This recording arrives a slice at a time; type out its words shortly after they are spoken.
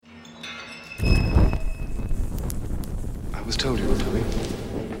I was told you were coming.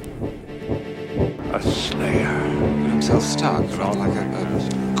 A slayer. Put himself stuck, rather like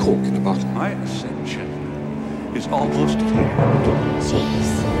a cork in a bottle. My ascension is almost at hand.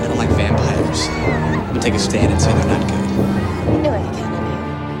 Jeez. I don't like vampires. I'm gonna take a stand and say they're not good. I knew I could count on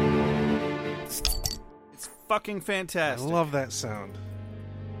you. It's fucking I fantastic. love that sound.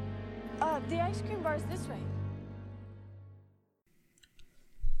 The ice cream bar's this way.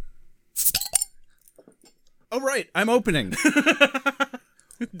 Oh, right, I'm opening.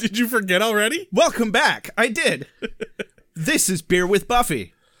 Did you forget already? Welcome back. I did. This is Beer with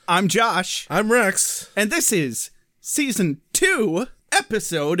Buffy. I'm Josh, I'm Rex. and this is Season 2,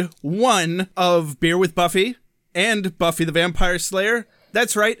 Episode 1 of Beer with Buffy and Buffy the Vampire Slayer.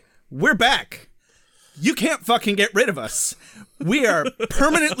 That's right, we're back. You can't fucking get rid of us. We are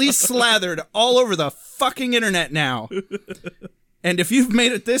permanently slathered all over the fucking internet now. And if you've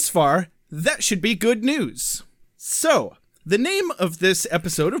made it this far, that should be good news. So, the name of this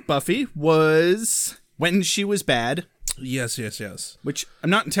episode of Buffy was When She Was Bad, Yes. which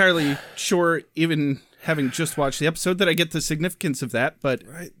I'm not entirely sure, even having just watched the episode, that I get the significance of that, but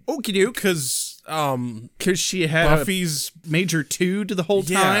Right. okie doke, Because because she had Buffy's... a major tude the whole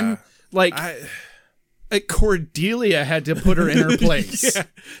Yeah. time. Like, Cordelia had to put her in her place. Yeah.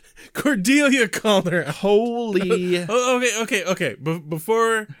 Cordelia called her. Holy... Oh, okay.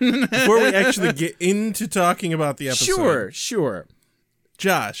 Before we actually get into talking about the episode, Sure.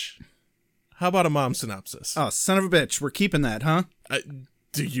 Josh, how about a mom synopsis? Oh, son of a bitch. We're keeping that, huh?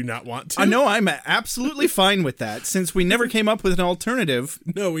 Do you not want to? I know I'm absolutely fine with that, since we never came up with an alternative.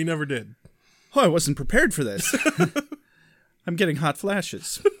 No, we never did. Oh, I wasn't prepared for this. I'm getting hot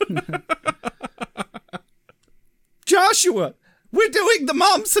flashes. Joshua, we're doing the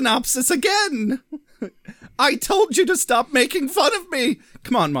mom synopsis again. I told you to stop making fun of me.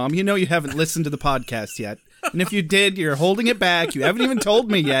 Come on, Mom. You know you haven't listened to the podcast yet. And if you did, you're holding it back. You haven't even told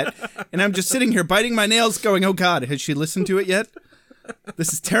me yet. And I'm just sitting here biting my nails going, oh, God, has she listened to it yet?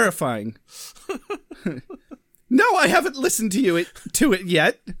 This is terrifying. No, I haven't listened to it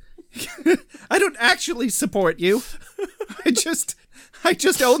yet. I don't actually support you. I just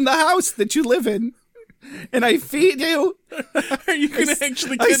own the house that you live in. And I feed you. Are you going to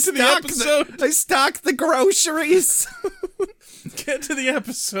actually get to the episode? I stock the groceries. Get to the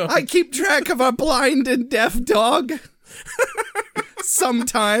episode. I keep track of our blind and deaf dog.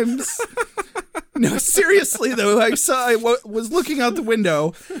 Sometimes. No, seriously though, I was looking out the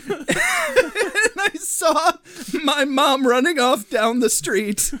window and I saw my mom running off down the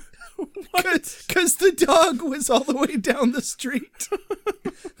street. Because the dog was all the way down the street.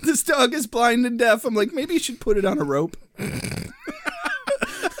 This dog is blind and deaf. I'm like, maybe you should put it on a rope.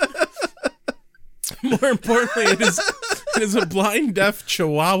 More importantly, it is a blind deaf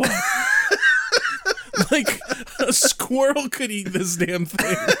chihuahua. Like, a squirrel could eat this damn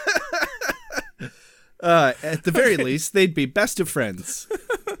thing. At the very least, they'd be best of friends.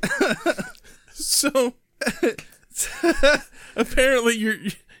 So,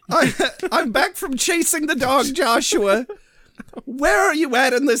 apparently I'm back from chasing the dog, Joshua. Where are you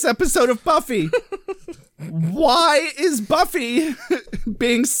at in this episode of Buffy? Why is Buffy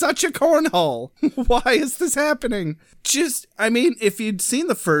being such a cornhole? Why is this happening? If you'd seen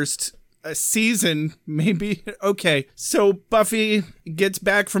the first season, maybe. Okay, so Buffy gets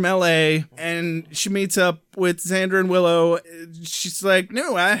back from LA and she meets up with Xander and Willow. She's like,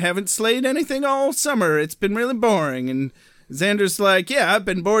 no, I haven't slayed anything all summer. It's been really boring. And Xander's like, yeah, I've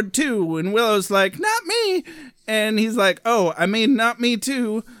been bored too. And Willow's like, not me. And he's like, oh, I mean, not me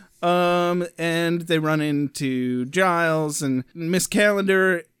too. And they run into Giles, and Miss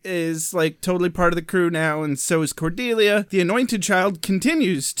Calendar is like totally part of the crew now, and so is Cordelia. The Anointed Child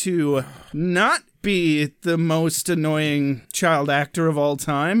continues to not be the most annoying child actor of all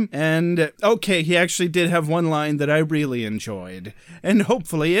time. And okay, he actually did have one line that I really enjoyed, and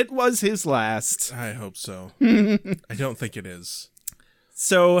hopefully it was his last. I hope so. I don't think it is.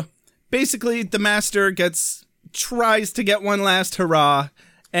 So basically, the Master tries to get one last hurrah,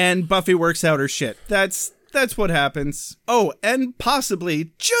 and Buffy works out her shit. That's what happens. Oh, and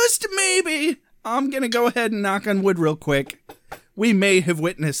possibly, just maybe, I'm gonna go ahead and knock on wood real quick. We may have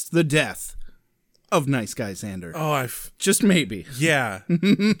witnessed the death of Nice Guy Xander. Oh, just maybe. Yeah,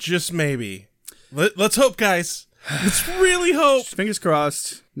 just maybe. Let's hope, guys. Let's really hope. Fingers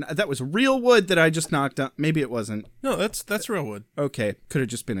crossed. That was real wood that I just knocked on. Maybe it wasn't. No, that's real wood. Okay, could have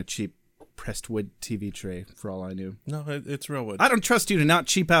just been a cheap pressed wood TV tray, for all I knew. No, it's real wood. I don't trust you to not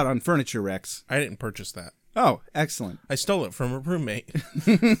cheap out on furniture, Rex. I didn't purchase that. Oh, excellent. I stole it from a roommate.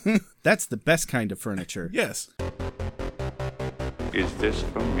 That's the best kind of furniture. Yes. Is this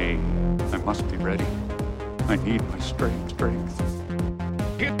from me? I must be ready. I need my strength.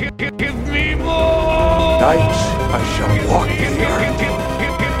 Give me more! Night, I shall walk the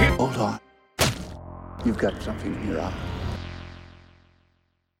earth. Hold on. You've got something in your eye.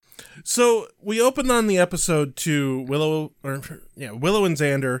 So we opened on the episode to Willow and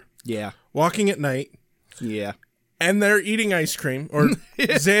Xander walking at night. Yeah. And they're eating ice cream, or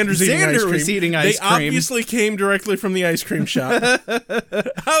Xander's eating ice cream. Xander was eating ice cream. They obviously came directly from the ice cream shop.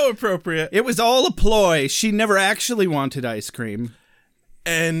 How appropriate. It was all a ploy. She never actually wanted ice cream.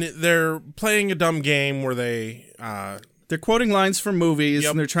 And they're playing a dumb game where they're quoting lines from movies,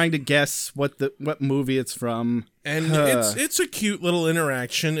 and they're trying to guess what movie it's from. And it's a cute little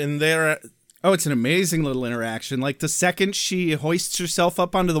interaction, and oh, it's an amazing little interaction. Like, the second she hoists herself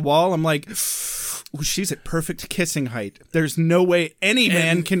up onto the wall, I'm like, ooh, she's at perfect kissing height. There's no way any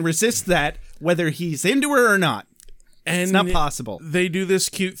man can resist that, whether he's into her or not. And it's not possible. They do this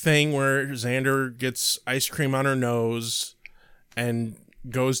cute thing where Xander gets ice cream on her nose and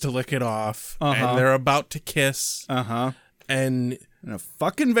goes to lick it off, and they're about to kiss. And a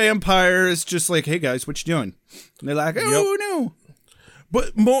fucking vampire is just like, hey guys, what you doing? And they're like, oh no.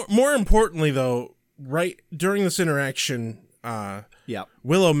 But more importantly, though, right during this interaction,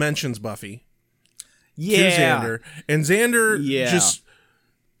 Willow mentions Buffy to Xander, and Xander just,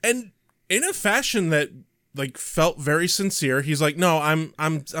 and in a fashion that like felt very sincere, he's like, no,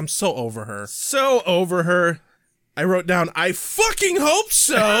 I'm so over her. So over her. I wrote down, I fucking hope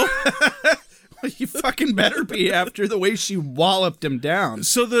so. You fucking better be, after the way she walloped him down.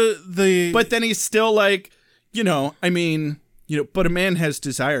 So but then he's still like, but a man has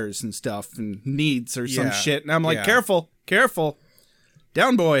desires and stuff and needs or some shit. And I'm like, careful.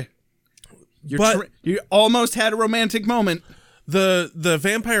 Down, boy. You almost had a romantic moment. The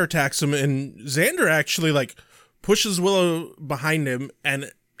vampire attacks him, and Xander actually like pushes Willow behind him and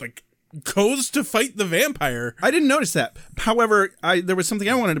like goes to fight the vampire. I didn't notice that. However, there was something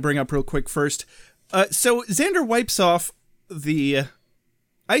I wanted to bring up real quick first. So Xander wipes off the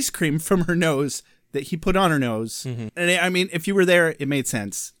ice cream from her nose that he put on her nose. Mm-hmm. And I mean, if you were there, it made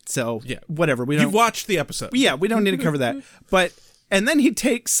sense. So whatever. You've watched the episode. Yeah, we don't need to cover that. And then he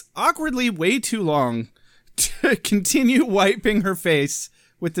takes awkwardly way too long to continue wiping her face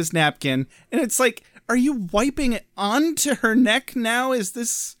with this napkin. And it's like, are you wiping it onto her neck now?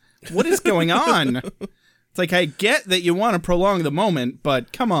 What is going on? It's like, I get that you want to prolong the moment,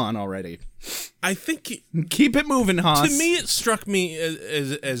 but come on already. I think keep it moving, Haas. To me, it struck me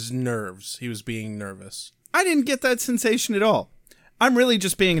as nerves. He was being nervous. I didn't get that sensation at all. I'm really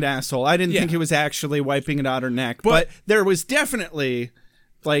just being an asshole. I didn't think he was actually wiping it on her neck, but there was definitely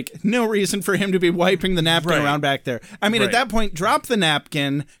like no reason for him to be wiping the napkin around back there. I mean, at that point, drop the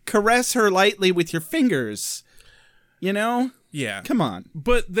napkin, caress her lightly with your fingers. You know? Yeah. Come on.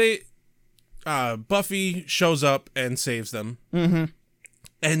 But Buffy shows up and saves them. Mm-hmm.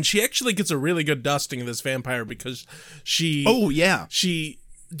 And she actually gets a really good dusting of this vampire because she... Oh, yeah.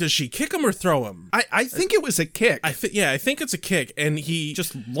 Does she kick him or throw him? I think it was a kick. I think it's a kick. And he...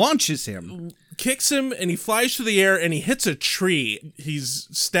 just launches him. Kicks him, and he flies through the air, and he hits a tree. He's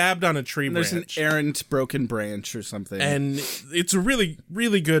stabbed on a tree branch. There's an errant broken branch or something. And it's a really,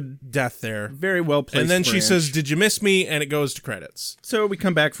 really good death there. Very well placed. And then branch. she says, did you miss me? And it goes to credits. So we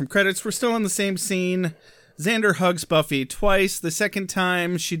come back from credits. We're still on the same scene. Xander hugs Buffy twice. The second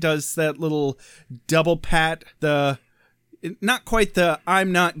time, she does that little double pat. Not quite the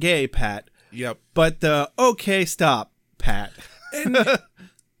I'm not gay pat. Yep. But the okay, stop pat. And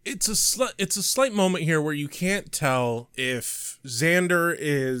it's a slight moment here where you can't tell if Xander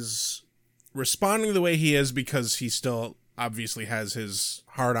is responding the way he is because he still obviously has his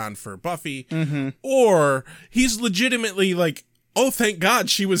hard-on for Buffy, or he's legitimately like, oh, thank God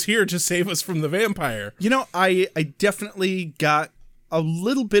she was here to save us from the vampire. You know, I definitely got a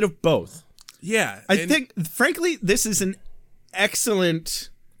little bit of both. Yeah. I think, frankly, this is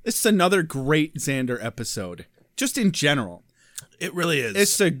another great Xander episode, just in general. It really is.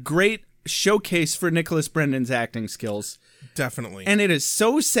 It's a great showcase for Nicholas Brendan's acting skills. Definitely. And it is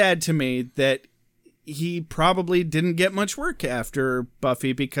so sad to me that he probably didn't get much work after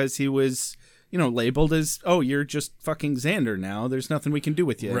Buffy because he was, labeled as, oh, you're just fucking Xander now. There's nothing we can do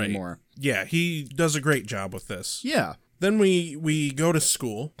with you anymore. Yeah, he does a great job with this. Yeah. Then we go to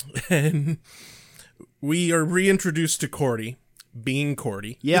school, and we are reintroduced to Cordy, being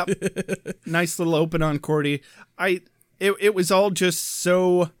Cordy. Yep. Nice little open on Cordy. It was all just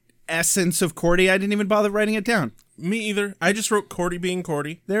so essence of Cordy, I didn't even bother writing it down. Me either. I just wrote Cordy being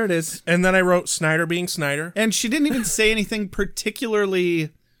Cordy. There it is. And then I wrote Snyder being Snyder. And she didn't even say anything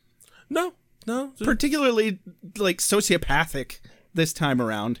particularly... No. Particularly, like, sociopathic this time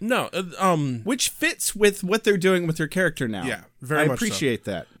around. No, Which fits with what they're doing with their character now. Yeah, very I much so. appreciate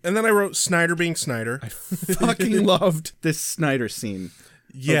that. And then I wrote Snyder being Snyder. Fucking loved this Snyder scene.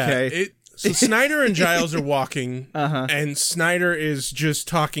 Yeah. Okay. So Snyder and Giles are walking, and Snyder is just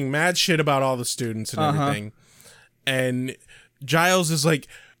talking mad shit about all the students and everything. And Giles is like,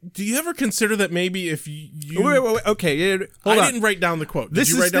 do you ever consider that maybe if you... Wait, okay, hold on. I didn't write down the quote. Did This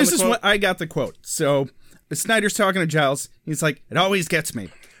you is write down the quote? what I got the quote. So Snyder's talking to Giles. He's like, it always gets me.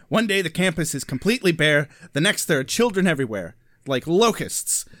 One day the campus is completely bare. The next there are children everywhere, like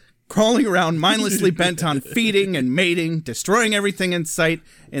locusts, crawling around mindlessly bent on feeding and mating, destroying everything in sight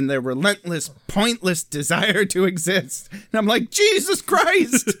in their relentless, pointless desire to exist. And I'm like, Jesus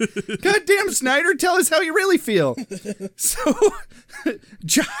Christ! Goddamn, Snyder, tell us how you really feel. So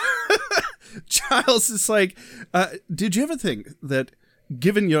Giles is like, did you ever think that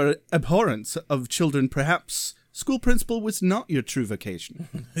given your abhorrence of children, perhaps school principal was not your true vocation?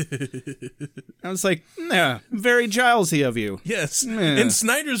 I was like, nah, very Gilesy of you. Yes. Yeah. And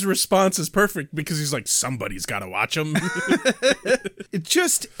Snyder's response is perfect because he's like, somebody's got to watch him. It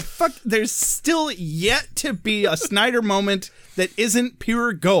just, there's still yet to be a Snyder moment that isn't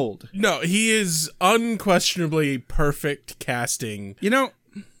pure gold. No, he is unquestionably perfect casting You know,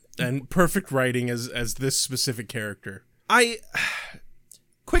 and perfect writing as this specific character.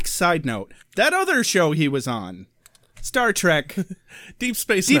 quick side note, that other show he was on, Star Trek, Deep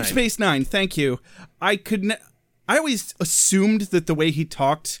Space Nine, thank you. I always assumed that the way he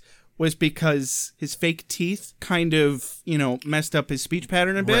talked was because his fake teeth kind of, messed up his speech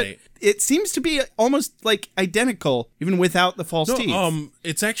pattern a bit. Right. It seems to be almost like identical, even without the false teeth.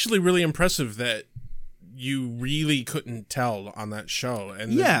 It's actually really impressive that you really couldn't tell on that show.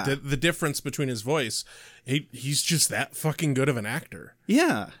 And Yeah. the difference between his voice, he's just that fucking good of an actor.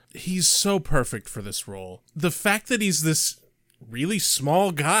 Yeah. He's so perfect for this role. The fact that he's this really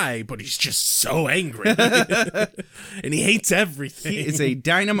small guy, but he's just so angry. And he hates everything. He is a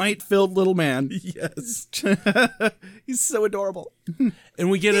dynamite-filled little man. Yes. He's so adorable. And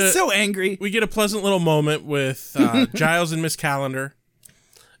we get He's so angry. we get a pleasant little moment with Giles and Miss Calendar.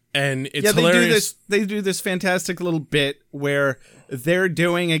 And it's Yeah, hilarious. they do this fantastic little bit where they're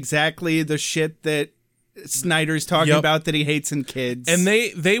doing exactly the shit that Snyder's talking Yep. about that he hates in kids. And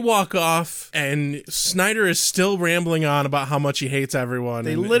they walk off, and Snyder is still rambling on about how much he hates everyone.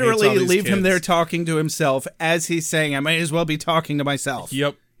 They and literally hates all these leave him kids. there talking to himself as he's saying, I might as well be talking to myself.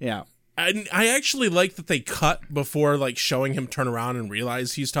 Yep. Yeah. And I actually like that they cut before showing him turn around and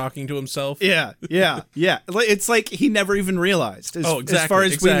realize he's talking to himself. Yeah. It's like he never even realized. As far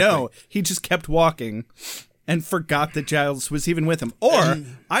as we know, he just kept walking and forgot that Giles was even with him. Or,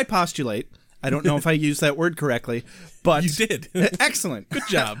 I postulate, I don't know if I used that word correctly, but... You did. Excellent. Good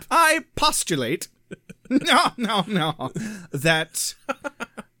job. I postulate... No. That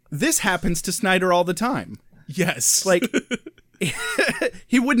this happens to Snyder all the time. Yes.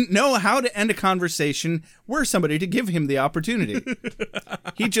 He wouldn't know how to end a conversation were somebody to give him the opportunity.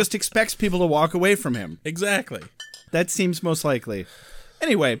 He just expects people to walk away from him. Exactly. That seems most likely.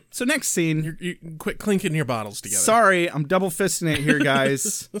 Anyway, so next scene. You quit clinking your bottles together. Sorry, I'm double fisting it here,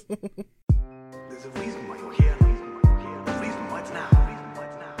 guys. There's a reason why you're here. The reason why it's now.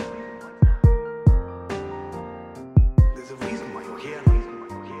 There's a reason why you're here.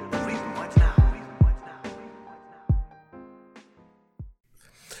 The reason why it's now.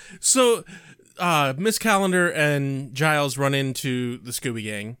 So, Miss Calendar and Giles run into the Scooby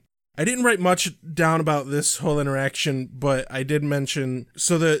Gang. I didn't write much down about this whole interaction, but I did mention...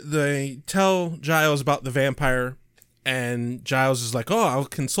 So they tell Giles about the vampire, and Giles is like, oh, I'll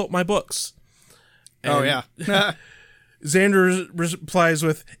consult my books. And Oh, yeah. Xander replies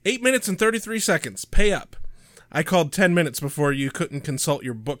with, 8 minutes and 33 seconds. Pay up. I called 10 minutes before you couldn't consult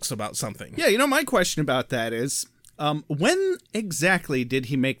your books about something. Yeah, my question about that is, when exactly did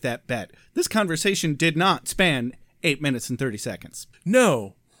he make that bet? This conversation did not span 8 minutes and 30 seconds.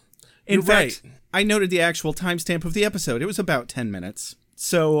 No. In You're fact, right. I noted the actual timestamp of the episode. It was about 10 minutes.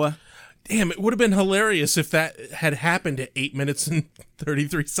 So, Damn, it would have been hilarious if that had happened at 8 minutes and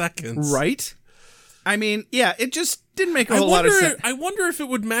 33 seconds. right? I mean, yeah, it just didn't make a whole lot of sense. I wonder if it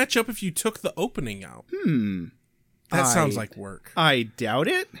would match up if you took the opening out. That sounds like work. I doubt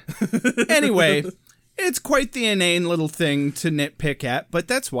it. Anyway, it's quite the inane little thing to nitpick at, but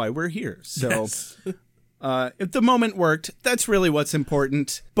that's why we're here. So, Yes. if the moment worked, that's really what's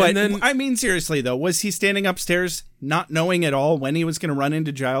important. But, And then- I mean, seriously, though, was he standing upstairs not knowing at all when he was going to run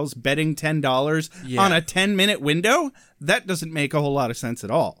into Giles, betting $10 Yeah. on a 10-minute window? That doesn't make a whole lot of sense at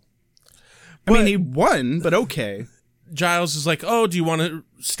all. I mean, he won, but okay. Giles is like, "Oh, do you want to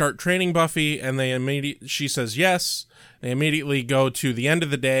start training Buffy?" And she says yes. They immediately go to the end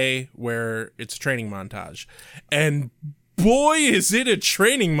of the day where it's a training montage. And boy, is it a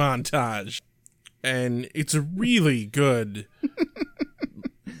training montage. And it's a really good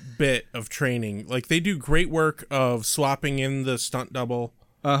bit of training. Like, they do great work of swapping in the stunt double.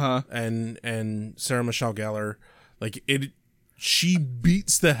 And Sarah Michelle Gellar. Like, she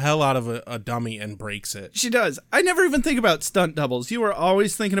beats the hell out of a dummy and breaks it. She does. I never even think about stunt doubles. You were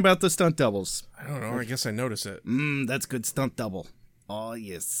always thinking about the stunt doubles. I don't know. I guess I notice it. That's good stunt double. Oh,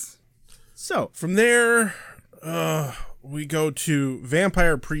 yes. So, from there, we go to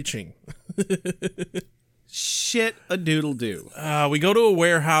vampire preaching. Shit a doodle do. We go to a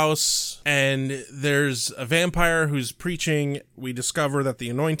warehouse, and there's a vampire who's preaching. We discover that the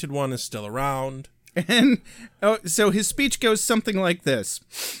Anointed One is still around. And so his speech goes something like this.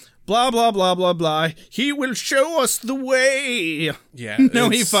 Blah, blah, blah, blah, blah. He will show us the way. Yeah. No,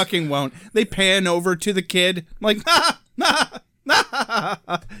 he fucking won't. They pan over to the kid. Like,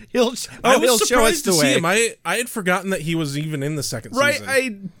 he'll show us the way. Him. I had forgotten that he was even in the second right, season.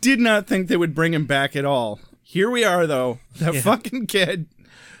 I did not think they would bring him back at all. Here we are, though. That fucking kid.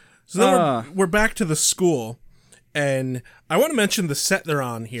 So then we're back to the school, and I want to mention the set they're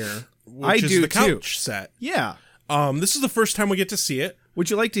on here, which is the couch set. Yeah. This is the first time we get to see it. Would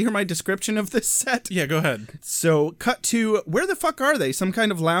you like to hear my description of this set? Yeah, go ahead. So, cut to, where the fuck are they? Some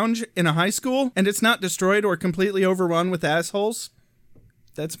kind of lounge in a high school? And it's not destroyed or completely overrun with assholes?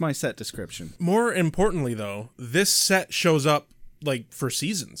 That's my set description. More importantly, though, this set shows up, like, for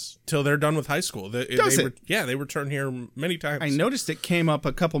seasons, till they're done with high school. Does it? They return here many times. I noticed it came up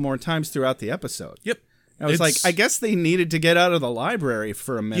a couple more times throughout the episode. Yep. I was like, I guess they needed to get out of the library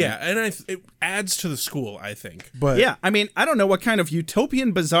for a minute. Yeah, and it adds to the school, I think. But yeah, I mean, I don't know what kind of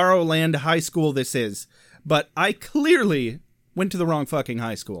utopian bizarro land high school this is, but I clearly went to the wrong fucking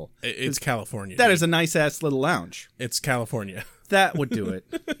high school. It's California. That is a nice-ass little lounge. It's California. That would do it.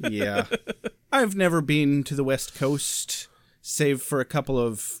 Yeah. I've never been to the West Coast, save for a couple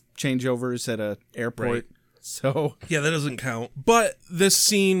of changeovers at a airport. Right. So yeah, that doesn't count. But this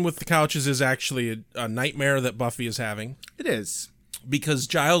scene with the couches is actually a nightmare that Buffy is having. It is. Because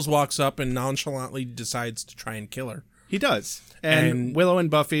Giles walks up and nonchalantly decides to try and kill her. He does. And Willow and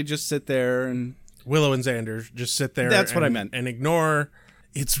Buffy just sit there and... Willow and Xander just sit there. That's what I meant. And ignore...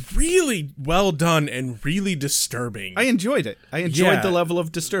 It's really well done and really disturbing. I enjoyed it. I enjoyed the level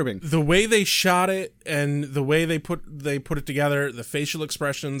of disturbing. The way they shot it and the way they put it together, the facial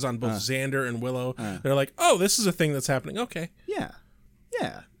expressions on both Xander and Willow, they're like, oh, this is a thing that's happening. Okay. Yeah.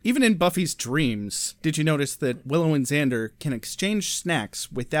 Yeah. Even in Buffy's dreams, did you notice that Willow and Xander can exchange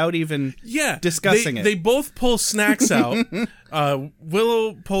snacks without even discussing it? They both pull snacks out.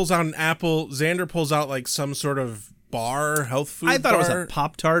 Willow pulls out an apple. Xander pulls out like some sort of health food bar. I thought it was a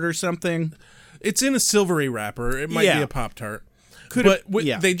Pop-Tart or something. It's in a silvery wrapper. It might be a Pop-Tart.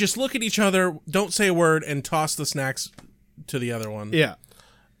 They just look at each other, don't say a word, and toss the snacks to the other one. Yeah.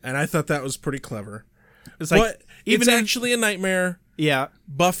 And I thought that was pretty clever. It's like, but it's actually a nightmare. Yeah.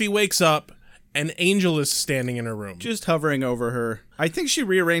 Buffy wakes up, and Angel is standing in her room. Just hovering over her. I think she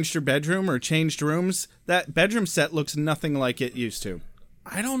rearranged her bedroom or changed rooms. That bedroom set looks nothing like it used to.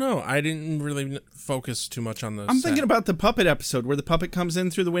 I don't know. I didn't really focus too much on the I'm thinking about the puppet episode where the puppet comes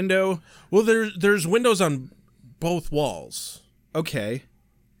in through the window. Well, there's windows on both walls. Okay.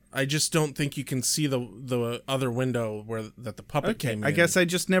 I just don't think you can see the other window that the puppet came in. I guess I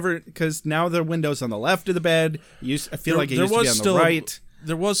just never, because now the window's on the left of the bed. I feel like it used to be on the right.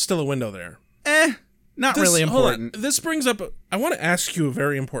 There was still a window there. Not really important. This brings up, I want to ask you a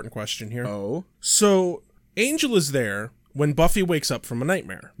very important question here. Oh. So, Angel is there when Buffy wakes up from a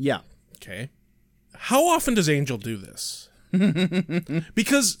nightmare. Yeah. Okay. How often does Angel do this?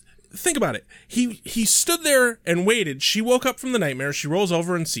 Because think about it. He stood there and waited. She woke up from the nightmare. She rolls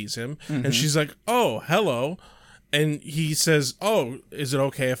over and sees him. And she's like, oh, hello. And he says, oh, is it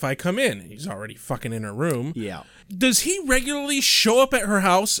okay if I come in? He's already fucking in her room. Yeah. Does he regularly show up at her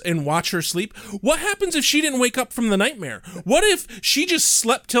house and watch her sleep? What happens if she didn't wake up from the nightmare? What if she just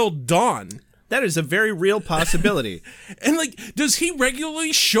slept till dawn? That is a very real possibility. And, like, does he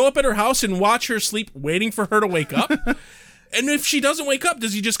regularly show up at her house and watch her sleep waiting for her to wake up? And if she doesn't wake up,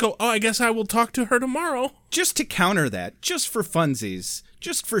 does he just go, oh, I guess I will talk to her tomorrow? Just to counter that, just for funsies,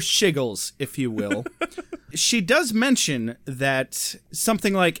 just for shiggles, if you will, she does mention that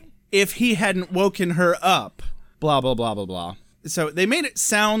something like, if he hadn't woken her up, blah, blah, blah, blah, blah. So they made it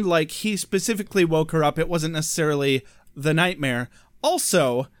sound like he specifically woke her up. It wasn't necessarily the nightmare.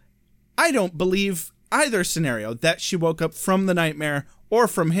 Also, I don't believe either scenario, that she woke up from the nightmare or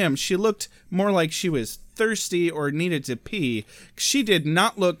from him, she looked more like she was thirsty or needed to pee. She did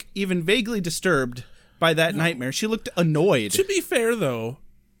not look even vaguely disturbed by that nightmare. She looked annoyed. To be fair, though,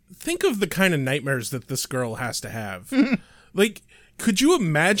 think of the kind of nightmares that this girl has to have. Like, could you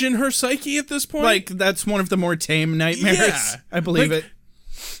imagine her psyche at this point? Like, that's one of the more tame nightmares. Yeah. I believe Like,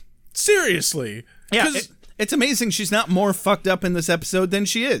 it. Seriously. Yeah, 'Cause- it's amazing she's not more fucked up in this episode than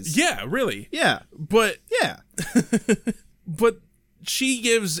she is. yeah, really. Yeah. But Yeah. but she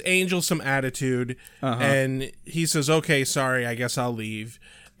gives Angel some attitude, and he says, okay, sorry, I guess I'll leave.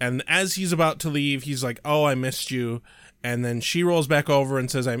 And as he's about to leave, he's like, oh, I missed you. And then she rolls back over and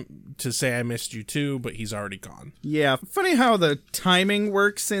says, I missed you too, but he's already gone. Yeah. Funny how the timing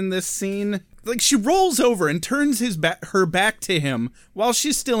works in this scene. Like, she rolls over and turns her back to him while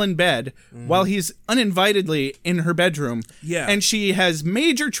she's still in bed, while he's uninvitedly in her bedroom. Yeah. And she has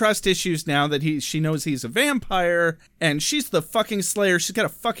major trust issues now that she knows he's a vampire, and she's the fucking slayer. She's got a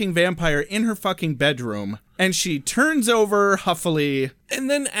fucking vampire in her fucking bedroom. And she turns over huffily.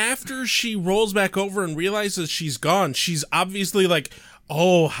 And then after she rolls back over and realizes she's gone, she's obviously like,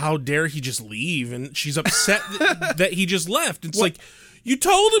 oh, how dare he just leave? And she's upset that he just left. It's like, you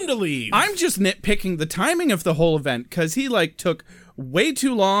told him to leave. I'm just nitpicking the timing of the whole event, because he, like, took way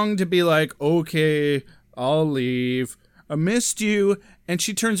too long to be like, okay, I'll leave. I missed you. And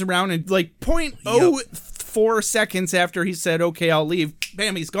she turns around and, like, 0.04 seconds after he said, okay, I'll leave,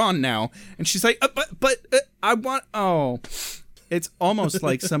 bam, he's gone now. And she's like, but I want, oh. It's almost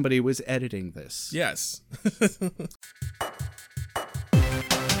like somebody was editing this. Yes.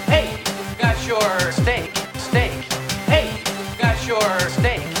 Hey, got your steak. Hey, got your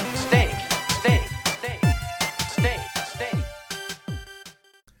steak.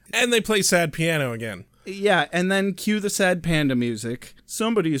 And they play sad piano again. Yeah, and then cue the sad panda music.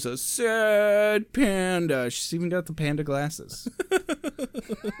 Somebody's a sad panda. She's even got the panda glasses.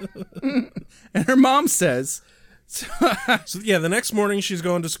 And her mom says... So yeah, the next morning she's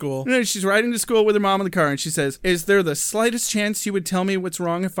going to school. She's riding to school with her mom in the car, and she says, is there the slightest chance you would tell me what's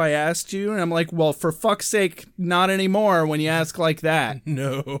wrong if I asked you? And I'm like, well, for fuck's sake, not anymore when you ask like that.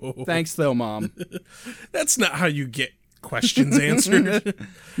 No. Thanks, though, Mom. That's not how you get questions answered.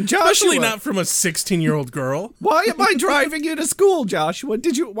 Joshua, Especially not from a 16-year-old girl. why am I driving you to school, Joshua?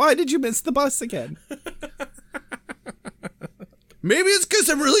 Why did you miss the bus again? Maybe it's because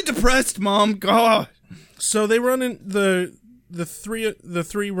I'm really depressed, Mom. God. So they run in the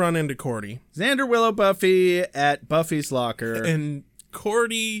three run into Cordy. Xander, Willow, Buffy at Buffy's locker. And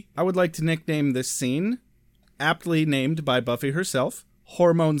Cordy, I would like to nickname this scene, aptly named by Buffy herself,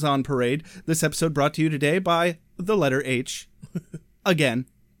 Hormones on Parade. This episode brought to you today by the letter H. Again.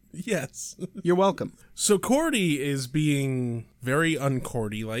 yes. You're welcome. So Cordy is being very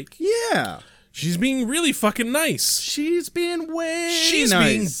un-Cordy-like. Yeah. She's being really fucking nice. She's being way She's nice.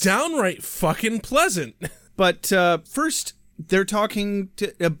 being downright fucking pleasant. But first, they're talking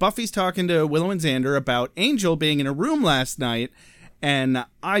to Buffy's talking to Willow and Xander about Angel being in a room last night, and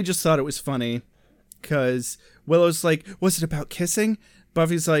I just thought it was funny because Willow's like, "Was it about kissing?"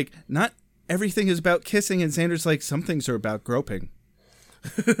 Buffy's like, "Not everything is about kissing," and Xander's like, "Some things are about groping."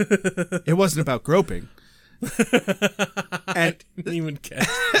 It wasn't about groping. And Didn't even catch.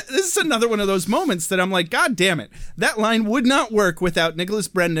 this is another one of those moments that I'm like, God damn it, that line would not work without Nicholas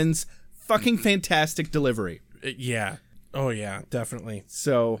Brendan's fucking fantastic delivery. Yeah. Oh yeah, definitely.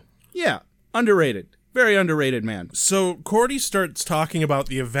 So, yeah, underrated. Very underrated, man. So Cordy starts talking about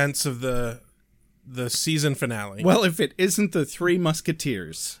the events of the season finale. Well, if it isn't the Three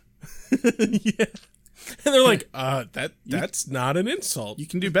Musketeers, yeah. And they're like, that's not an insult. you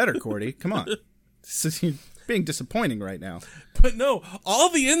can do better, Cordy. Come on. You're being disappointing right now. But no, all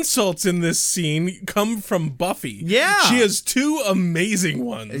the insults in this scene come from Buffy. Yeah. She has two amazing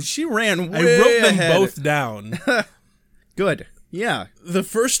ones. She ran way I wrote them ahead. both down. Good. Yeah. The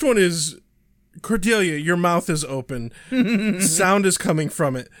first one is, Cordelia, your mouth is open. Sound is coming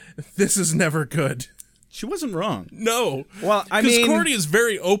from it. This is never good. She wasn't wrong. No. Well, I Because mean... Cordy is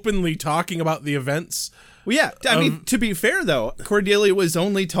very openly talking about the events. Well, yeah, I mean, to be fair, though, Cordelia was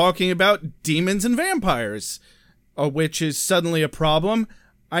only talking about demons and vampires, which is suddenly a problem.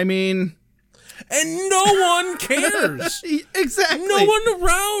 I mean... And no one cares. Exactly. No one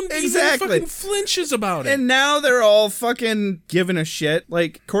around Exactly. even fucking flinches about it. And now they're all fucking giving a shit.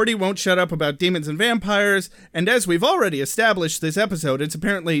 Like, Cordy won't shut up about demons and vampires, and as we've already established this episode, it's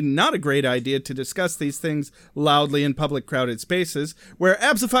apparently not a great idea to discuss these things loudly in public crowded spaces, where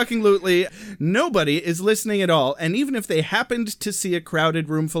abso-fucking-lutely nobody is listening at all, and even if they happened to see a crowded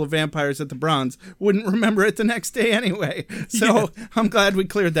room full of vampires at the Bronze, wouldn't remember it the next day anyway. So, I'm glad we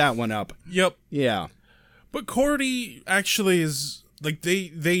cleared that one up. Yep. Yeah. But Cordy actually is like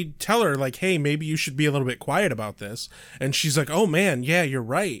they tell her like, hey, maybe you should be a little bit quiet about this, and she's like, oh man, yeah, you're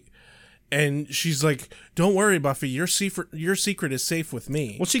right. And she's like, don't worry, Buffy, your secret is safe with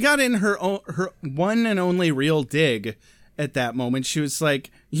me. Well, she got in her one and only real dig at that moment. She was like,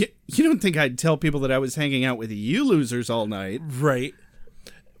 you don't think I'd tell people that I was hanging out with you losers all night? Right.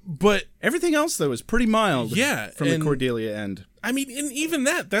 But everything else, though, is pretty mild from the Cordelia end. I mean, and even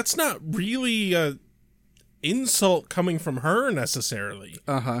that's not really a insult coming from her necessarily.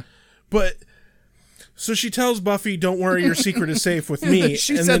 Uh-huh. But so she tells Buffy, don't worry, your secret is safe with me.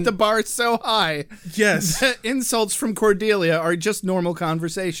 She set the bar so high. Yes. That insults from Cordelia are just normal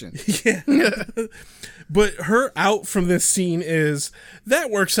conversation. Yeah. But her out from this scene is, that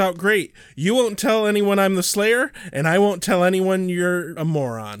works out great. You won't tell anyone I'm the Slayer, and I won't tell anyone you're a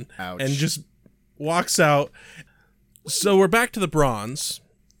moron. Ouch. And just walks out. So we're back to the Bronze,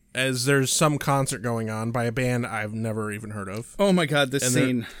 as there's some concert going on by a band I've never even heard of. Oh my god, this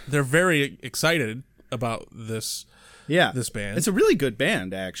scene. They're very excited about this band. It's a really good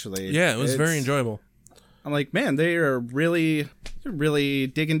band, actually. Yeah, it was very enjoyable. I'm like, man, they're really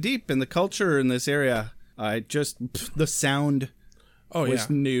digging deep in the culture in this area. The sound was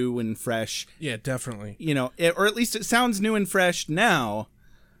new and fresh. Yeah, definitely. You know, or at least it sounds new and fresh now.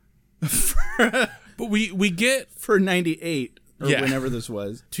 But we get for 98 or whenever this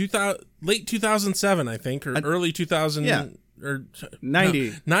was. Late 2007, I think, or early 2000. Yeah. Or 90.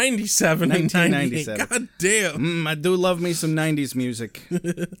 No, 97 1997. God damn. I do love me some 90s music.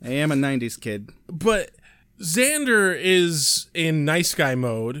 I am a 90s kid. But Xander is in nice guy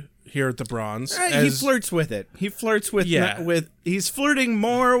mode here at the Bronze. He flirts with it. He flirts with he's flirting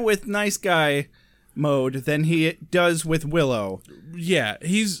more with nice guy mode than he does with Willow. Yeah,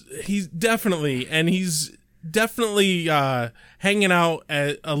 he's definitely hanging out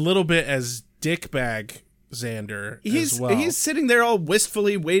a little bit as dickbag Xander as well. He's sitting there all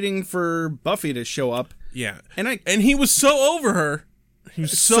wistfully waiting for Buffy to show up. Yeah. And he was so over her. He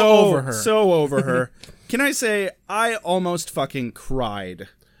was so over her. So over her. Can I say, I almost fucking cried.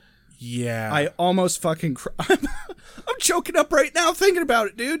 Yeah. I almost fucking cried. I'm choking up right now thinking about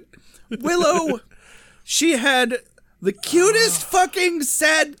it, dude. Willow, she had the cutest fucking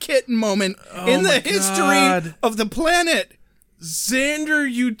sad kitten moment in the history of the planet. Xander,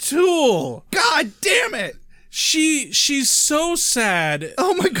 you tool. God damn it. She's so sad.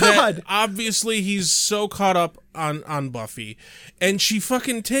 Oh my god. Obviously he's so caught up on Buffy, and she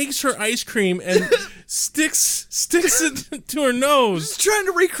fucking takes her ice cream and sticks it to her nose. Just trying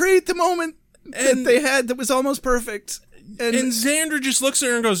to recreate the moment that they had that was almost perfect. And Xander just looks at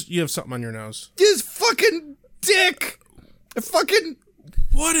her and goes, you have something on your nose. This fucking dick.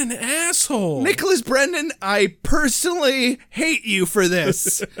 What an asshole. Nicholas Brendan, I personally hate you for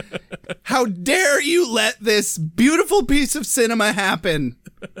this. How dare you let this beautiful piece of cinema happen?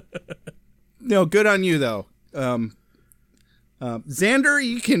 No, good on you, though. Xander,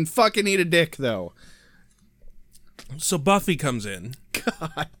 you can fucking eat a dick, though. So Buffy comes in.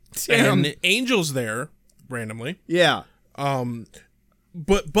 God damn. And Angel's there, randomly. Yeah.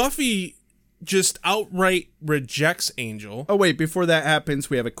 But Buffy just outright rejects Angel. Oh, wait, before that happens,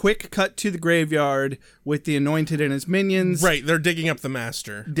 we have a quick cut to the graveyard with the Anointed and his minions. Right, they're digging up the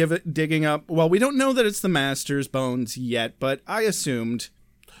Master. Digging up, well, we don't know that it's the Master's bones yet, but I assumed.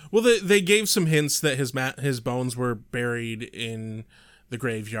 Well, they gave some hints that his bones were buried in the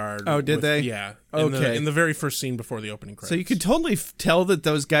graveyard. Oh, did they? Yeah. Okay. In the very first scene before the opening credits. So you could totally tell that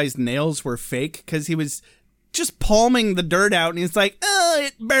those guys' nails were fake, because he was just palming the dirt out, and he's like, oh,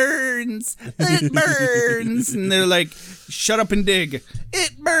 it burns, it burns, and they're like, shut up and dig,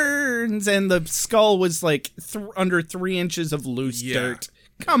 it burns, and the skull was like under 3 inches of loose dirt.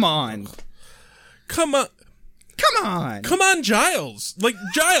 Come on, Giles. Like,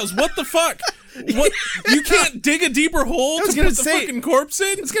 Giles, what the fuck? What? You can't dig a deeper hole to put the fucking corpse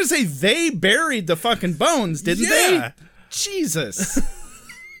in? I was gonna say, they buried the fucking bones, didn't they? Jesus.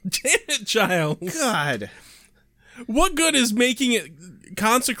 Damn it, Giles. God. What good is making it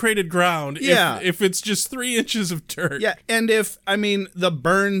consecrated ground if it's just 3 inches of dirt? Yeah, and the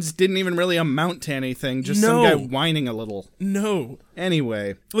burns didn't even really amount to anything, just some guy whining a little. No.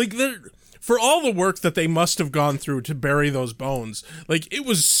 Anyway. Like, for all the work that they must have gone through to bury those bones, like, it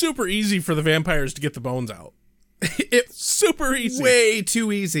was super easy for the vampires to get the bones out. It's super easy. Way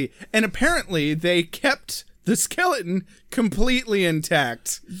too easy. And apparently they kept the skeleton completely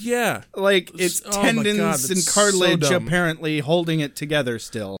intact. Yeah. Like, its tendons and cartilage apparently holding it together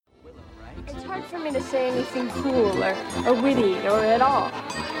still. It's hard for me to say anything cool or witty or at all.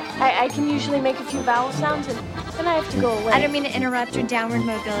 I can usually make a few vowel sounds and then I have to go away. I don't mean to interrupt your downward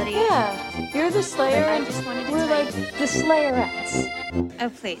mobility. Yeah, you're the Slayer I and just wanted to we're tell like you. the Slayerettes. Oh,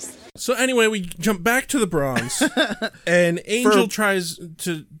 please. So anyway, we jump back to the bronze, and Angel tries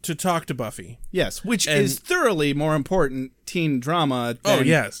to talk to Buffy. Yes, which is thoroughly more important teen drama than Oh,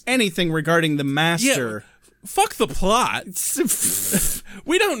 yes. anything regarding the Master. Fuck the plot.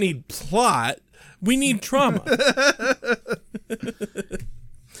 We don't need plot. We need trauma.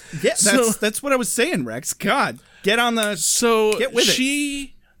 Yeah, that's what I was saying, Rex. God, get on the get with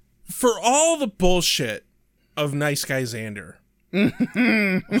it. For all the bullshit of Nice Guy Xander,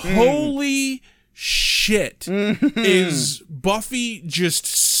 holy shit, is Buffy just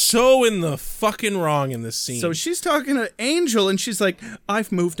so in the fucking wrong in this scene. So she's talking to Angel, and she's like,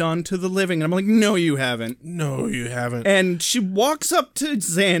 "I've moved on to the living," and I'm like, "No, you haven't." No, you haven't. And she walks up to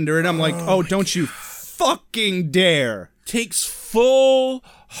Xander, and I'm like, "Oh, don't you fucking dare!" Takes full,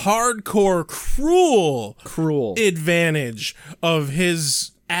 hardcore, cruel advantage of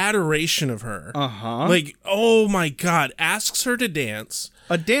his adoration of her. Uh-huh. Like, oh my God, asks her to dance.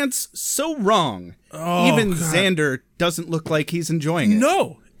 A dance so wrong. Oh, even God. Xander doesn't look like he's enjoying it.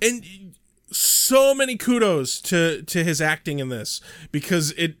 No. And so many kudos to his acting in this,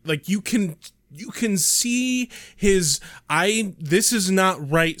 because it, like, you can see his, this is not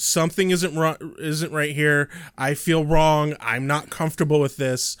right. Something isn't right here. I feel wrong. I'm not comfortable with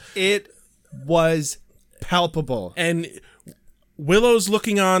this. It was palpable. And Willow's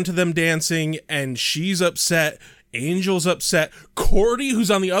looking on to them dancing, and she's upset. Angel's upset. Cordy,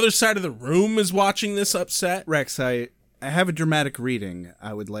 who's on the other side of the room, is watching this upset. Rex, I have a dramatic reading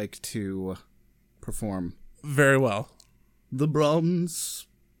I would like to perform. Very well. The bronze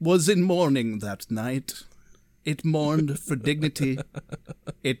was in mourning that night. It mourned for dignity.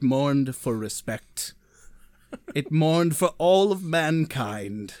 It mourned for respect. It mourned for all of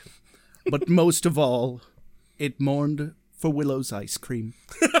mankind. But most of all, it mourned for Willow's ice cream.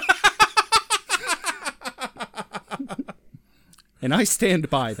 And I stand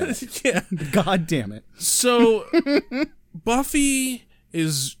by that. Yeah. God damn it. So, Buffy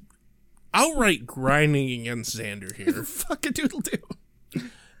is outright grinding against Xander here. Fuck-a-doodle-doo.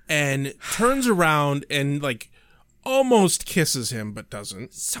 And turns around and, like, almost kisses him, but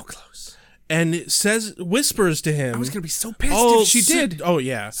doesn't. So close. And whispers to him. I was going to be so pissed if she did. Oh,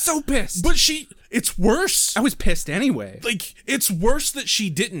 yeah. So pissed. But it's worse. I was pissed anyway. Like, it's worse that she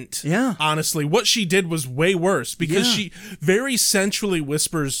didn't. Yeah. Honestly, what she did was way worse, because she very sensually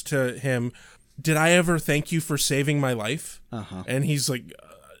whispers to him, "Did I ever thank you for saving my life?" Uh-huh. And he's like,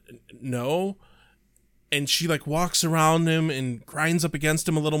 "No." And she, like, walks around him and grinds up against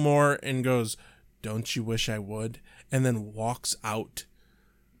him a little more and goes, "Don't you wish I would?" And then walks out.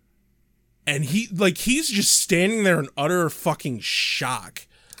 And he's just standing there in utter fucking shock.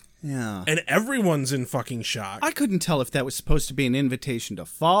 Yeah. And everyone's in fucking shock. I couldn't tell if that was supposed to be an invitation to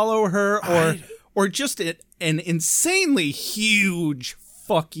follow her or just an insanely huge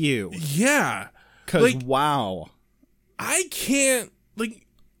fuck you. Yeah. Because, like, wow. I can't, like,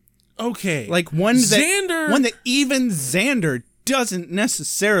 okay. Like one that even Xander doesn't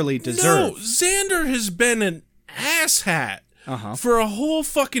necessarily deserve. No, Xander has been an asshat for a whole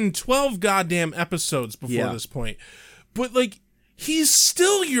fucking 12 goddamn episodes before this point. But, like, he's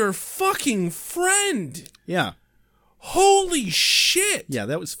still your fucking friend. Yeah. Holy shit. Yeah,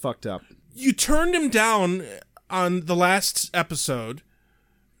 that was fucked up. You turned him down on the last episode,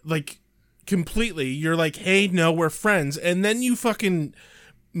 like, completely. You're like, "Hey, no, we're friends." And then you fucking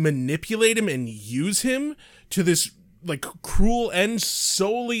manipulate him and use him to this, like, cruel end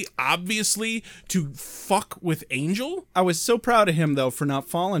solely, obviously, to fuck with Angel. I was so proud of him, though, for not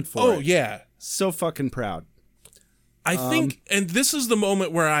falling for it. Oh, yeah. So fucking proud. I think, and this is the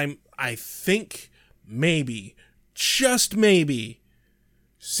moment where I think maybe, just maybe,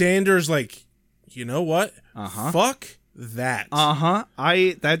 Xander's like, "You know what? Fuck that."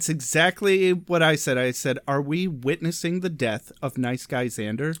 That's exactly what I said. I said, "Are we witnessing the death of Nice Guy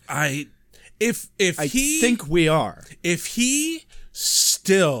Xander?" I think we are. If he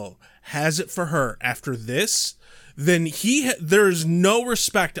still has it for her after this, then there's no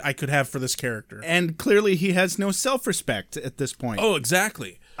respect I could have for this character. And clearly he has no self-respect at this point. Oh,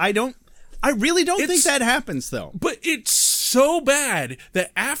 exactly. I really don't think that happens, though. But it's so bad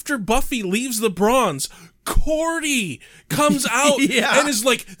that after Buffy leaves the bronze, Cordy comes out and is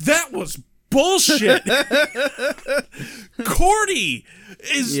like, "That was bullshit." Cordy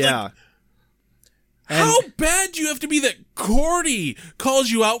is like, how bad do you have to be that Cordy calls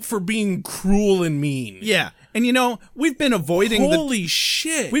you out for being cruel and mean? Yeah. And we've been avoiding Holy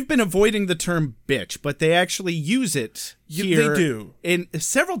shit. We've been avoiding the term bitch, but they actually use it here. They do. In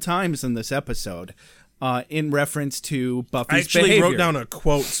several times in this episode, in reference to Buffy's I actually behavior. wrote down a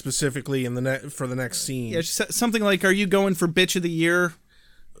quote specifically in for the next scene. Yeah, something like, "Are you going for bitch of the year?"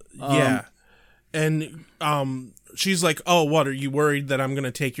 Yeah. And she's like, "Oh, what? Are you worried that I'm going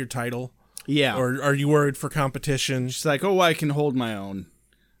to take your title?" Yeah. Or are you worried for competition? She's like, "Oh, I can hold my own,"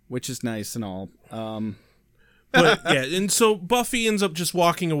 which is nice and all. But yeah, and so Buffy ends up just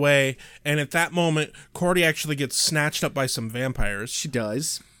walking away, and at that moment, Cordy actually gets snatched up by some vampires. She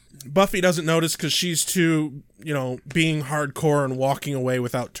does. Buffy doesn't notice because she's too, being hardcore and walking away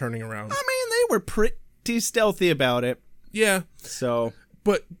without turning around. I mean, they were pretty stealthy about it. Yeah. So,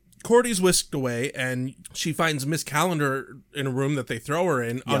 but Cordy's whisked away, and she finds Miss Calendar in a room that they throw her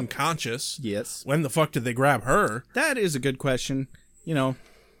in, unconscious. Yes. When the fuck did they grab her? That is a good question.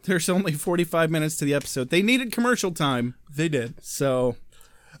 There's only 45 minutes to the episode. They needed commercial time. They did. So,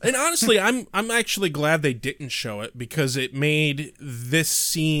 and honestly, I'm actually glad they didn't show it, because it made this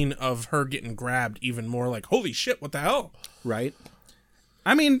scene of her getting grabbed even more like, holy shit, what the hell? Right.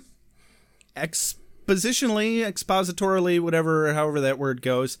 I mean, expositorily, however that word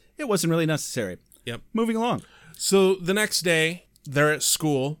goes, it wasn't really necessary. Yep. Moving along. So the next day, they're at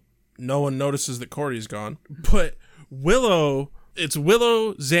school. No one notices that Cordy's gone, but it's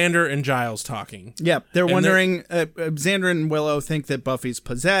Willow, Xander, and Giles talking. Yeah, they're wondering. Xander and Willow think that Buffy's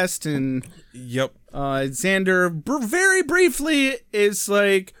possessed, and Xander very briefly is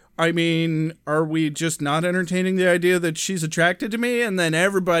like, "I mean, are we just not entertaining the idea that she's attracted to me?" And then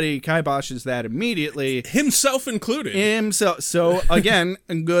everybody kiboshes that immediately, himself included. So again,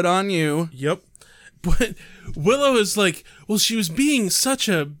 good on you. Yep. But Willow is like, "Well, she was being such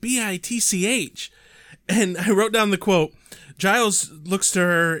a bitch," and I wrote down the quote. Giles looks to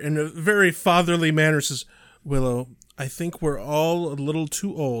her in a very fatherly manner, says, "Willow, I think we're all a little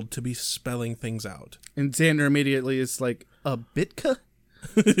too old to be spelling things out." And Xander immediately is like, "A bitka?"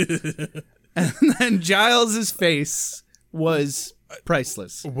 And then Giles's face was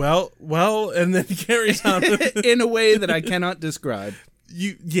priceless. Well, and then he carries on in a way that I cannot describe.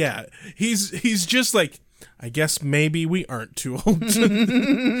 He's just like, "I guess maybe we aren't too old."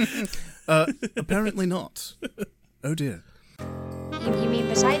 Apparently not. Oh dear. You mean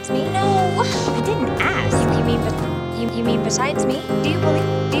besides me? No, I didn't ask. You mean besides me? Do you believe?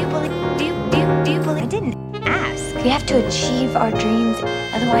 I didn't ask. We have to achieve our dreams,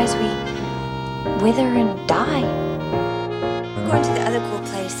 otherwise we wither and die. We're going to the other cool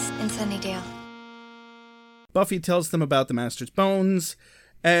place in Sunnydale. Buffy tells them about the Master's bones,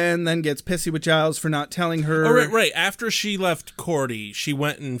 and then gets pissy with Giles for not telling her. Oh, right. After she left Cordy, she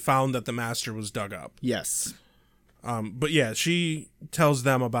went and found that the Master was dug up. Yes. But yeah, she tells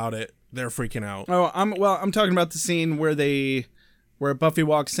them about it. They're freaking out. Oh, I'm talking about the scene where Buffy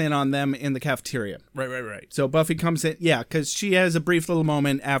walks in on them in the cafeteria. Right. So Buffy comes in, because she has a brief little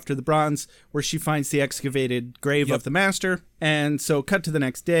moment after the bronze where she finds the excavated grave of the Master. And so cut to the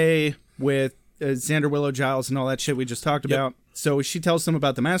next day with Xander, Willow, Giles, and all that shit we just talked about. So she tells them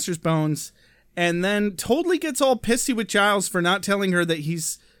about the Master's bones, and then totally gets all pissy with Giles for not telling her that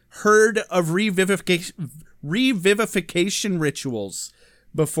he's heard of revivification rituals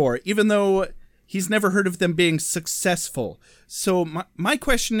before, even though he's never heard of them being successful. So my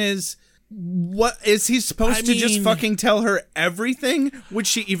question is, what is he supposed to just fucking tell her everything? Would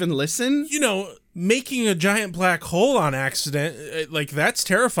she even listen? Making a giant black hole on accident, that's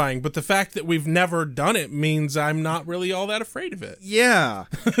terrifying, but the fact that we've never done it means I'm not really all that afraid of it. Yeah.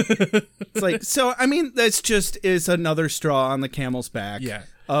 It's like, so, I mean, that's just is another straw on the camel's back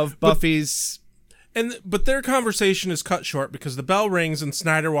of Buffy's... But their conversation is cut short because the bell rings and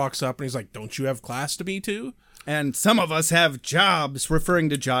Snyder walks up and he's like, "Don't you have class to be to?" And some of us have jobs, referring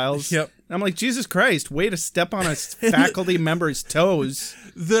to Giles. Yep. And I'm like, Jesus Christ, way to step on a faculty member's toes.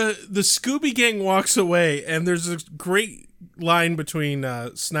 The Scooby Gang walks away, and there's a great line between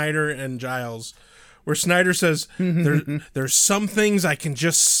Snyder and Giles where Snyder says, there's some things I can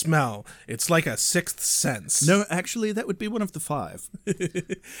just smell. It's like a sixth sense. No, actually, that would be one of the 5.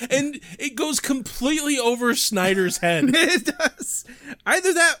 And it goes completely over Snyder's head. It does.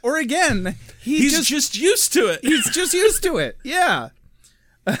 Either that or, again, he's just used to it. He's just used to it. Yeah.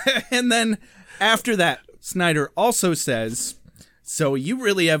 And then after that, Snyder also says, "So you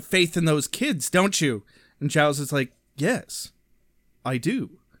really have faith in those kids, don't you?" And Giles is like, "Yes, I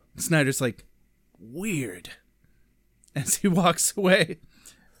do." And Snyder's like, "Weird," as he walks away.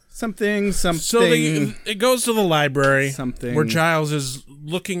 Something. So it goes to the library. Something. Where Giles is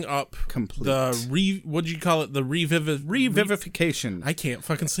looking up Complete. what do you call it? The Revivification. I can't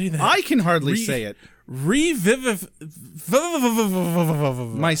fucking say that. I can hardly say it.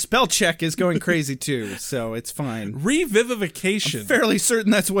 My spell check is going crazy too, so it's fine. Revivification. Fairly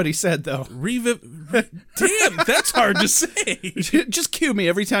certain that's what he said, though. Damn, that's hard to say. Just cue me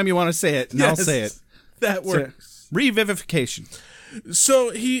every time you want to say it, and I'll say it. That works. Revivification.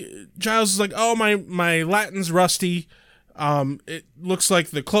 So Giles is like, oh, my Latin's rusty. It looks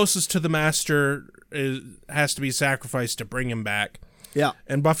like the closest to the master has to be sacrificed to bring him back. Yeah.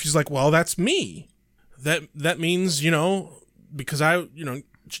 And Buffy's like, well, that's me. That means, because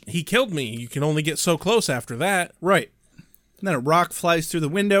he killed me. You can only get so close after that. Right. And then a rock flies through the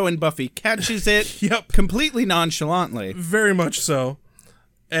window and Buffy catches it. Yep. Completely nonchalantly. Very much so.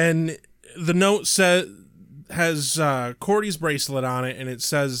 And the note has Cordy's bracelet on it, and it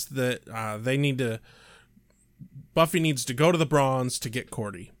says that Buffy needs to go to the Bronze to get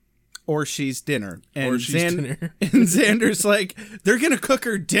Cordy. Or she's dinner. And Or she's dinner. And Xander's like, they're going to cook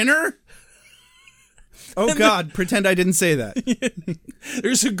her dinner? Oh, God, pretend I didn't say that.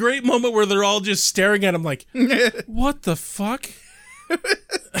 There's a great moment where they're all just staring at him like, what the fuck?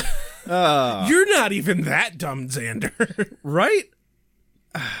 You're not even that dumb, Xander. Right?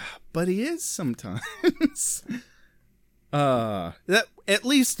 But he is sometimes. At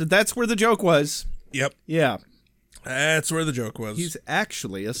least that's where the joke was. Yep. Yeah. That's where the joke was. He's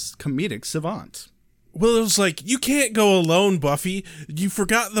actually a comedic savant. Well, it was like, you can't go alone, Buffy. You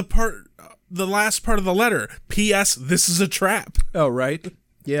forgot the last part of the letter. P.S. This is a trap. Oh, right?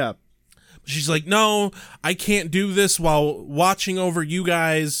 Yeah. She's like, no, I can't do this while watching over you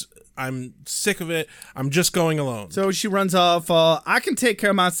guys. I'm sick of it. I'm just going alone. So she runs off. I can take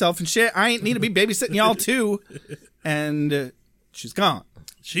care of myself and shit. I ain't need to be babysitting y'all too. And she's gone.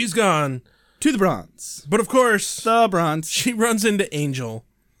 She's gone. To the Bronze. But of course, the Bronze. She runs into Angel.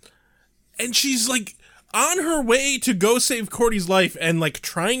 And she's like on her way to go save Cordy's life and like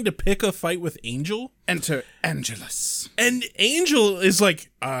trying to pick a fight with Angel. Enter Angelus. And Angel is like,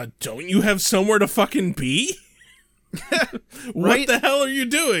 don't you have somewhere to fucking be? What the hell are you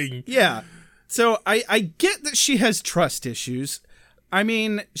doing? Yeah. So I get that she has trust issues. I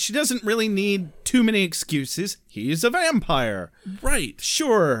mean, she doesn't really need too many excuses. He's a vampire. Right.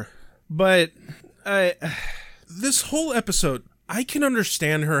 Sure. But this whole episode, I can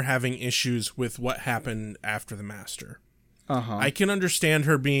understand her having issues with what happened after the Master. Uh-huh. I can understand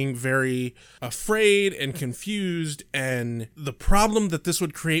her being very afraid and confused, and the problem that this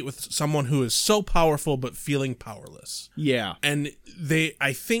would create with someone who is so powerful but feeling powerless. Yeah. And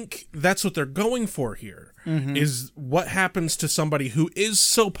I think that's what they're going for here, is what happens to somebody who is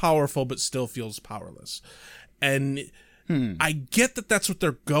so powerful but still feels powerless. And I get that that's what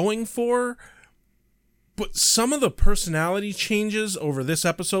they're going for, but some of the personality changes over this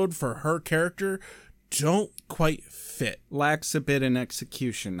episode for her character don't quite fit. Lacks a bit in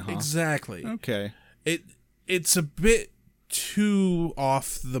execution, huh? Exactly. Okay. It's a bit too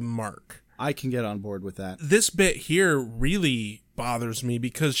off the mark. I can get on board with that. This bit here really bothers me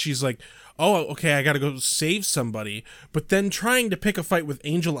because she's like, oh, okay, I gotta go save somebody, but then trying to pick a fight with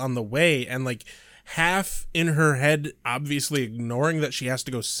Angel on the way and like half in her head obviously ignoring that she has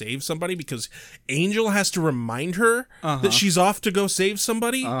to go save somebody because Angel has to remind her that she's off to go save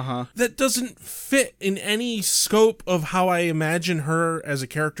somebody. That doesn't fit in any scope of how I imagine her as a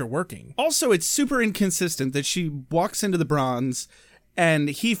character working. Also, it's super inconsistent that she walks into the Bronze and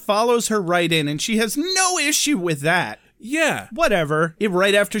he follows her right in and she has no issue with that. Yeah. Whatever.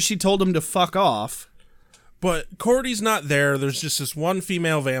 Right after she told him to fuck off. But Cordy's not there. There's just this one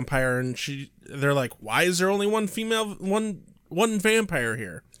female vampire, and they're like, why is there only one vampire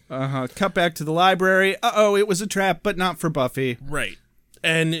here? Cut back to the library. Uh-oh, it was a trap, but not for Buffy. Right.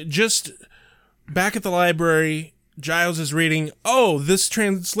 And just back at the library, Giles is reading, oh, this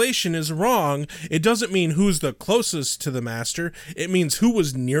translation is wrong. It doesn't mean who's the closest to the Master. It means who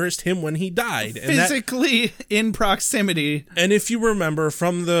was nearest him when he died. Physically in proximity. And if you remember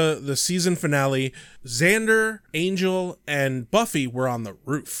from the season finale, Xander, Angel, and Buffy were on the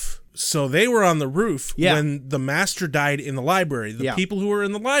roof. So they were on the roof when the Master died in the library. The people who were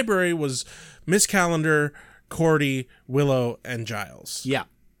in the library was Miss Calendar, Cordy, Willow, and Giles. Yeah.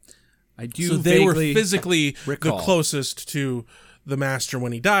 I do. So they were physically recall. the closest to the Master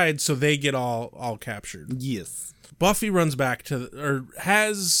when he died, so they get all captured. Yes. Buffy runs back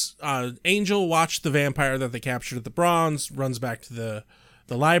has Angel watch the vampire that they captured at the Bronze, runs back to the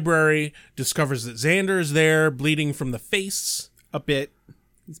library, discovers that Xander is there, bleeding from the face. A bit.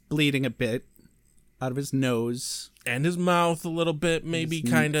 He's bleeding a bit. out of his nose. And his mouth a little bit, maybe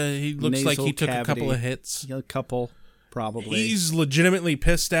kind of. He looks like he took a couple of hits. A couple, probably. He's legitimately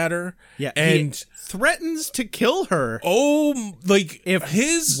pissed at her. Yeah, and he threatens to kill her. Oh, like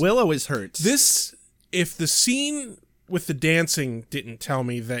if Willow is hurt. If the scene with the dancing didn't tell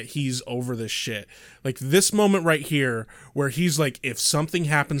me that he's over this shit, like this moment right here where he's like, if something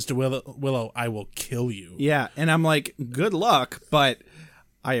happens to Willow, I will kill you. Yeah, and I'm like, good luck, but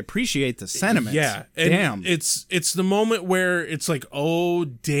I appreciate the sentiment. Yeah, and damn. It's the moment where it's like, oh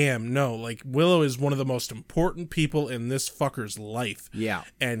damn, no, like Willow is one of the most important people in this fucker's life. Yeah,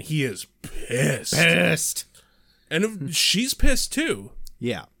 and he is pissed, and she's pissed too.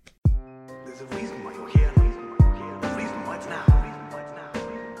 Yeah. There's a reason why you're here. The reason why it's now.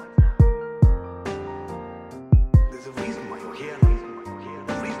 There's a reason why you're here.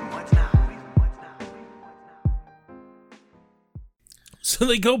 The reason why it's now. So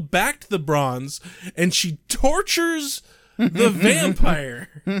they go back to the bronze, and she tortures the vampire.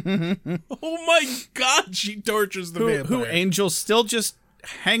 Oh my god, she tortures the vampire. Who Angel's still just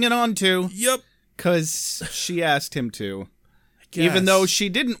hanging on to. Yep. Because she asked him to. Even though she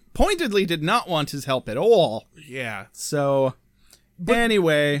did not want his help at all. Yeah. So, but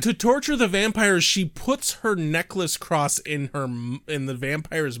anyway. To torture the vampire, she puts her necklace cross in the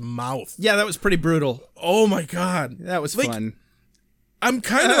vampire's mouth. Yeah, that was pretty brutal. Oh my god. That was fun. I'm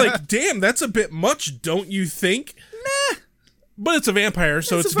kind of like, damn, that's a bit much, don't you think? Nah. But it's a vampire,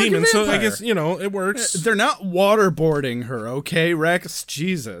 so it's a demon, so I guess, it works. They're not waterboarding her, okay, Rex?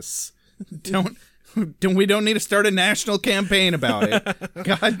 Jesus. We don't need to start a national campaign about it.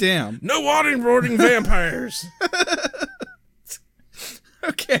 God damn. No waterboarding vampires.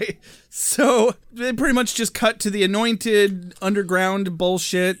 Okay, so they pretty much just cut to the anointed underground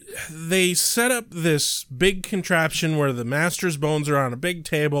bullshit. They set up this big contraption where the master's bones are on a big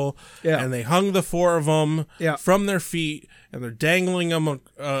table, and they hung the four of them from their feet, and they're dangling them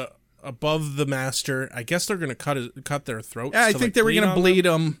above the master. I guess they're going to cut their throats. Yeah, I think they were going to bleed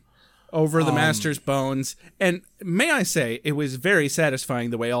them over the master's bones. And may I say, it was very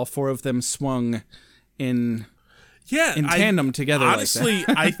satisfying the way all four of them swung in tandem together. Honestly, like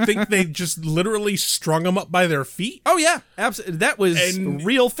that. I think they just literally strung them up by their feet. Oh yeah, absolutely. That was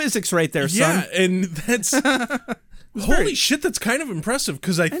real physics right there, son. Yeah, and that's holy shit. That's kind of impressive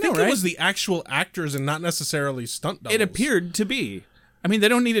because I think it was the actual actors and not necessarily stunt doubles. It appeared to be. I mean, they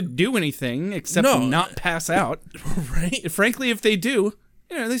don't need to do anything except not pass out, right? Frankly, if they do,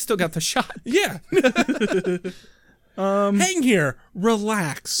 they still got the shot. Yeah. Hang here,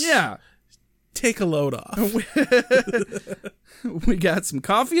 relax. Yeah. Take a load off. We got some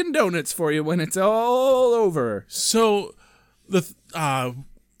coffee and donuts for you when it's all over. So, the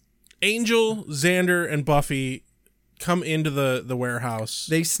Angel, Xander, and Buffy come into the warehouse.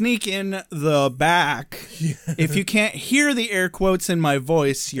 They sneak in the back. Yeah. If you can't hear the air quotes in my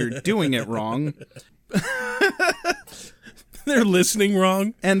voice, you're doing it wrong. They're listening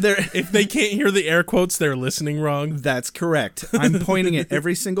wrong. And if they can't hear the air quotes, they're listening wrong. That's correct. I'm pointing at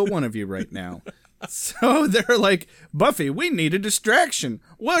every single one of you right now. So they're like, Buffy, we need a distraction.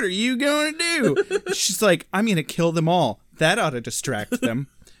 What are you going to do? She's like, I'm going to kill them all. That ought to distract them.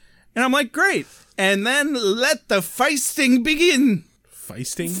 And I'm like, great. And then let the feisting begin.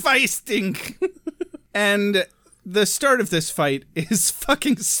 Feisting. And the start of this fight is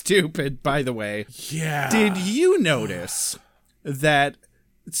fucking stupid, by the way. Yeah. Did you notice that?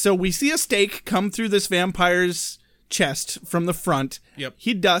 So we see a stake come through this vampire's chest from the front. Yep.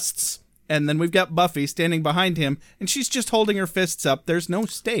 He dusts, and then we've got Buffy standing behind him, and she's just holding her fists up. There's no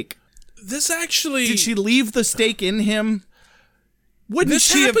stake. This actually... Did she leave the stake in him?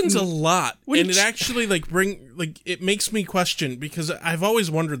 This happens a lot, and it actually it makes me question, because I've always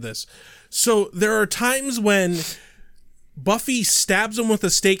wondered this. So there are times when Buffy stabs him with a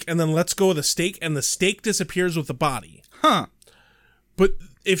stake and then lets go of the stake, and the stake disappears with the body. Huh. But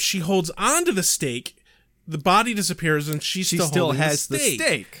if she holds on to the stake, the body disappears and she still has the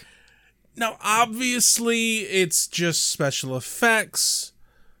stake. Now, obviously, it's just special effects.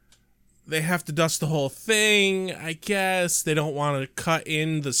 They have to dust the whole thing, I guess. They don't want to cut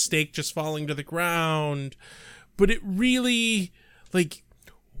in the stake just falling to the ground. But it really,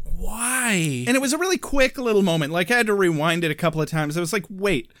 why? And it was a really quick little moment. I had to rewind it a couple of times. I was like,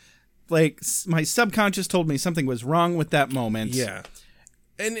 wait. My subconscious told me something was wrong with that moment. Yeah.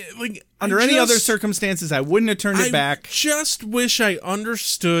 And, under any other circumstances, I wouldn't have turned it back. I just wish I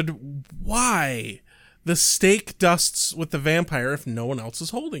understood why the stake dusts with the vampire if no one else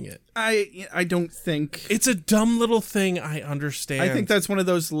is holding it. I don't think... It's a dumb little thing, I understand. I think that's one of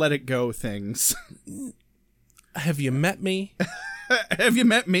those let it go things. Have you met me? Have you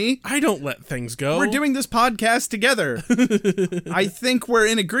met me? I don't let things go. We're doing this podcast together. I think we're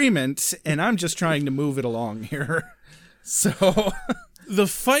in agreement, and I'm just trying to move it along here. So the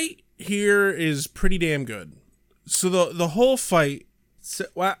fight here is pretty damn good. So the whole fight. So,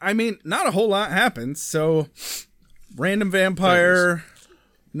 well, I mean, not a whole lot happens. So random vampire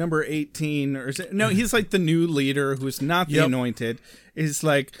number 18, or is it, no, he's like the new leader who's not the anointed. Is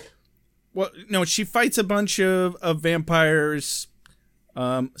like, well, no, she fights a bunch of vampires,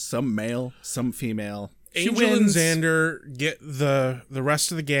 some male, some female. Angel and Xander get the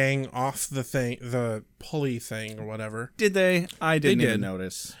rest of the gang off the pulley thing or whatever. Did they? I didn't even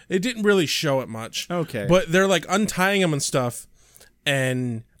notice. It didn't really show it much. Okay. But they're like untying them and stuff,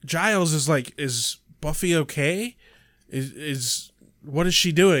 and Giles is like, is Buffy okay? Is what is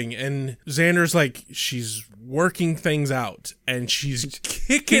she doing? And Xander's like, she's working things out, and she's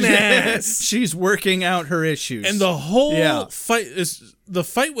kicking ass. She's working out her issues. And the whole fight is... The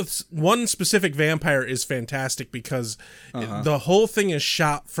fight with one specific vampire is fantastic because the whole thing is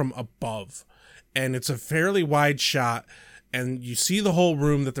shot from above, and it's a fairly wide shot, and you see the whole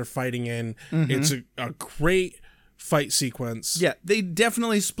room that they're fighting in. Mm-hmm. It's a great fight sequence. Yeah, they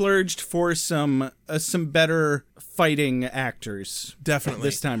definitely splurged for some better fighting actors. Definitely.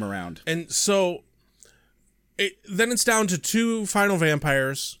 This time around. And so then it's down to 2 final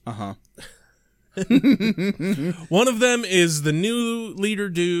vampires. Uh-huh. One of them is the new leader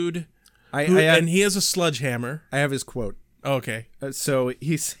dude, and he has a sledgehammer. I have his quote. Okay. So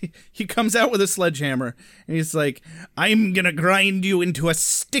he comes out with a sledgehammer, and he's like, "I'm gonna grind you into a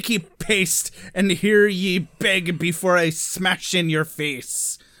sticky paste, and hear ye beg before I smash in your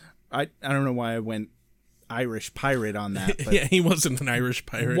face." I don't know why I went Irish pirate on that. But yeah, he wasn't an Irish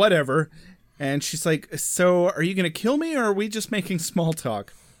pirate. Whatever. And she's like, "So are you gonna kill me, or are we just making small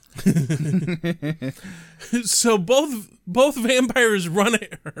talk?" So both vampires run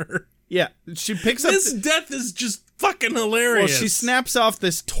at her. Yeah, she picks up... This death is just fucking hilarious. Well, she snaps off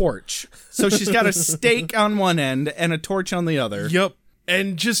this torch. So she's got a stake on one end and a torch on the other. Yep.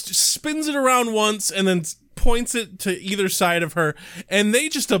 And just spins it around once and then points it to either side of her. And they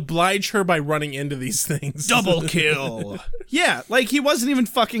just oblige her by running into these things. Double kill. Yeah, like he wasn't even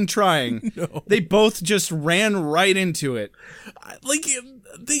fucking trying. No. They both just ran right into it. Like...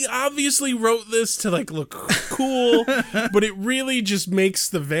 They obviously wrote this to like look cool, but it really just makes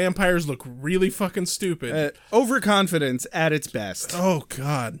the vampires look really fucking stupid. Overconfidence at its best. Oh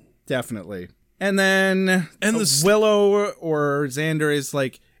god, definitely. And then Willow or Xander is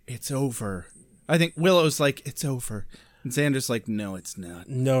like, "It's over." I think Willow's like, "It's over," and Xander's like, "No, it's not."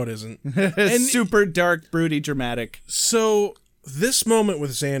 No, it isn't. And super dark, broody, dramatic. So this moment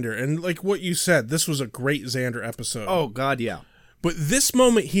with Xander, and like what you said, this was a great Xander episode. Oh god, yeah. But this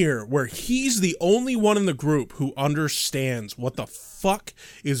moment here, where he's the only one in the group who understands what the fuck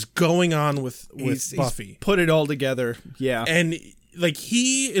is going on with Buffy. He's put it all together, yeah. And like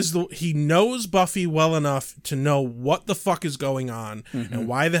he knows Buffy well enough to know what the fuck is going on and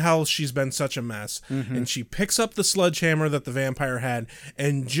why the hell she's been such a mess. Mm-hmm. And she picks up the sledgehammer that the vampire had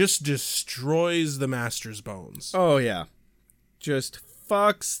and just destroys the Master's bones. Oh yeah, just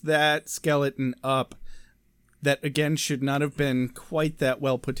fucks that skeleton up. That, again, should not have been quite that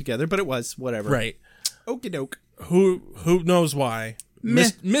well put together, but it was, whatever. Right. Okie doke. Who knows why?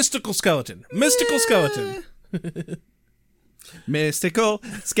 Mystical skeleton. Mystical skeleton. Mystical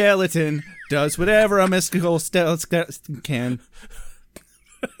skeleton does whatever a mystical skeleton can.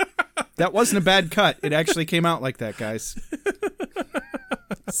 That wasn't a bad cut. It actually came out like that, guys.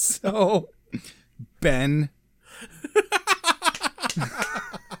 So, Ben...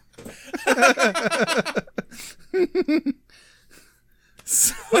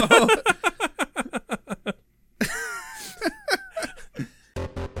 So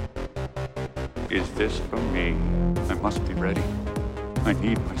Is this from me? I must be ready. I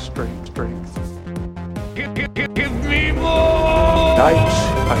need my strength. Give me more! Night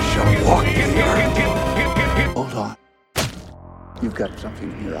I shall walk the earth. Hold on. You've got something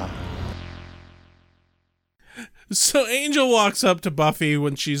in your eye. So Angel walks up to Buffy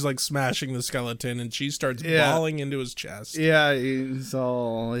when she's like smashing the skeleton, and she starts bawling into his chest. Yeah, he's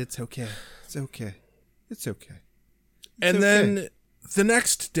all, "It's okay. It's okay. It's okay." And then the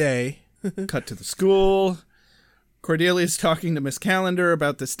next day... Cut to the school. Cordelia's talking to Miss Calendar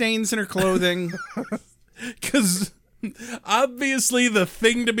about the stains in her clothing. Because obviously the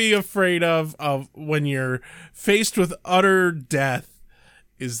thing to be afraid of when you're faced with utter death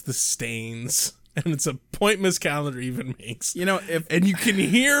is the stains. And it's a point Miss Calendar even makes. You know, and you can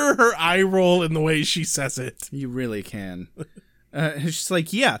hear her eye roll in the way she says it. You really can. She's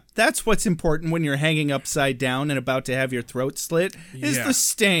like, yeah, that's what's important when you're hanging upside down and about to have your throat slit, is the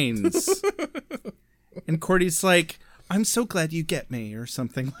stains. And Cordy's like, I'm so glad you get me, or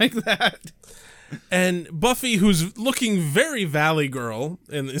something like that. And Buffy, who's looking very Valley Girl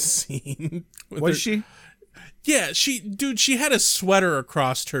in this scene. Was she? Yeah, she had a sweater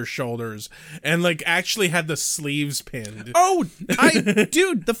across her shoulders and like actually had the sleeves pinned. Oh,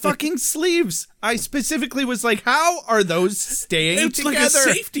 dude, the fucking sleeves. I specifically was like, how are those staying together? It's like a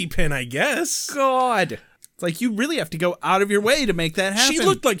safety pin, I guess. God. It's like you really have to go out of your way to make that happen. She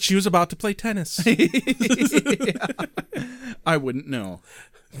looked like she was about to play tennis. Yeah. I wouldn't know.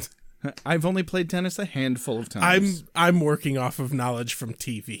 I've only played tennis a handful of times. I'm working off of knowledge from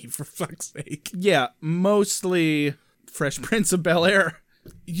TV, for fuck's sake. Yeah, mostly Fresh Prince of Bel-Air.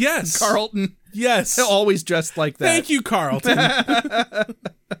 Yes. Carlton. Yes. Always dressed like that. Thank you, Carlton.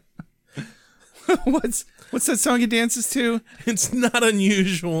 What's that song he dances to? It's not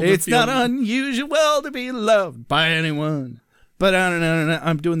unusual. It's not unusual to be loved by anyone. But no,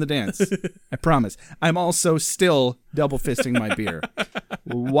 I'm doing the dance. I promise. I'm also still double fisting my beer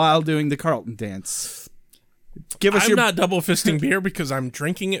while doing the Carlton dance. I'm not double fisting beer because I'm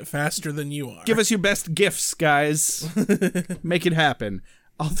drinking it faster than you are. Give us your best gifts, guys. Make it happen.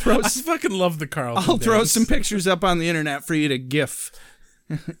 I fucking love the Carlton I'll throw dance. some pictures up on the internet for you to gif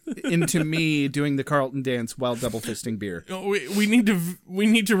into me doing the Carlton dance while double fisting beer. We need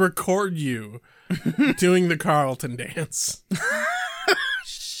to record you doing the Carlton dance.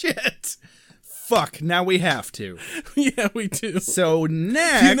 Shit. Fuck, now we have to. Yeah, we do. So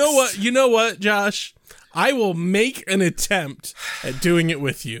next... You know what, Josh? I will make an attempt at doing it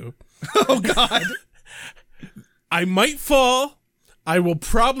with you. Oh, God. I might fall. I will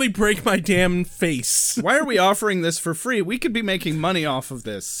probably break my damn face. Why are we offering this for free? We could be making money off of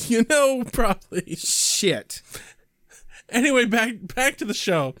this. Probably. Shit. Anyway, back to the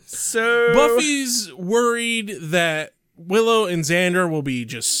show. So Buffy's worried that Willow and Xander will be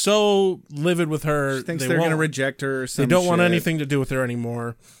just so livid with her. She thinks they're going to reject her or something. They don't want anything to do with her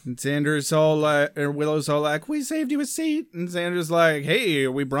anymore. And Xander's all like, or Willow's all like, we saved you a seat. And Xander's like, hey,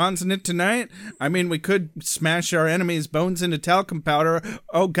 are we bronzing it tonight? I mean, we could smash our enemies' bones into talcum powder.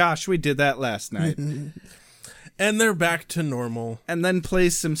 Oh gosh, we did that last night. And they're back to normal. And then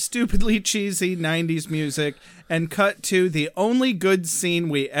plays some stupidly cheesy 90s music and cut to the only good scene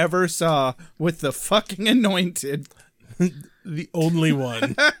we ever saw with the fucking Anointed. The only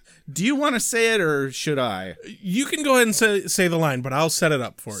one. Do you want to say it or should I? You can go ahead and say the line, but I'll set it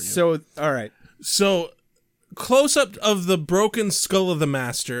up for you. So, all right. So, close up of the broken skull of the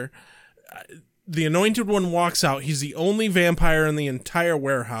Master. The Anointed One walks out. He's the only vampire in the entire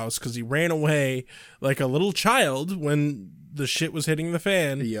warehouse because he ran away like a little child when the shit was hitting the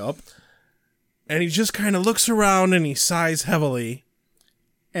fan. Yup. And he just kind of looks around and he sighs heavily.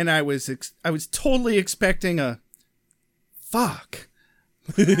 And I was totally expecting a fuck.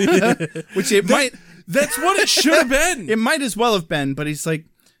 Which it might... That's what it should have been. It might as well have been, but he's like,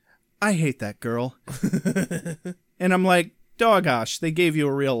 I hate that girl. And I'm like, doggosh, they gave you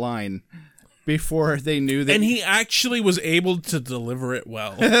a real line before they knew that. And he actually was able to deliver it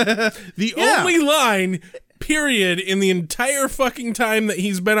well. The only line, period, in the entire fucking time that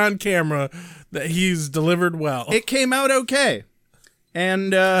he's been on camera that he's delivered well. It came out okay.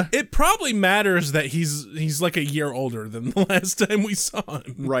 And it probably matters that he's like a year older than the last time we saw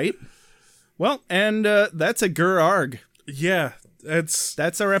him. Right. Well, and that's a Gur-Arg. Yeah,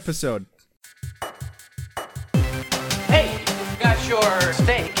 that's our episode. Hey, got your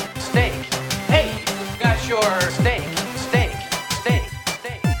steak. Hey, got your steak.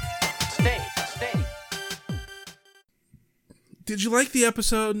 Did you like the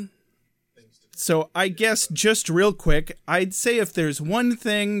episode? So I guess just real quick, I'd say if there's one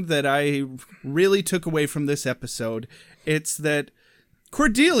thing that I really took away from this episode, it's that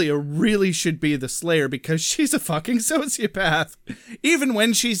Cordelia really should be the Slayer because she's a fucking sociopath. Even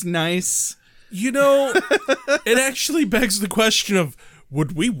when she's nice. You know, it actually begs the question of,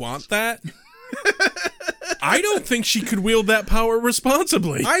 would we want that? I don't think she could wield that power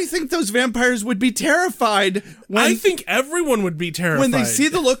responsibly. I think those vampires would be terrified. I think everyone would be terrified. When they see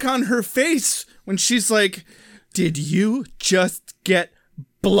the look on her face, when she's like, did you just get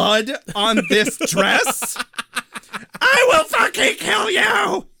blood on this dress? I will fucking kill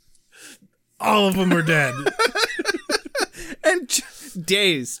you! All of them are dead. And just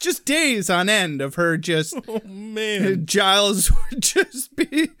days on end of her just... Oh, man. Giles would just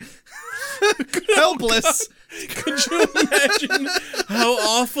be helpless. Could you imagine how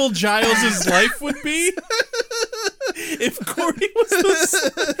awful Giles' life would be? If Cordy was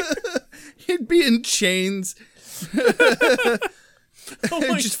the... He'd be in chains.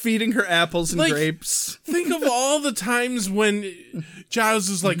 Just feeding her apples and Like, grapes. Think of all the times when Giles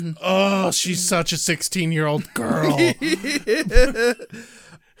is like, oh, she's such a 16-year-old girl.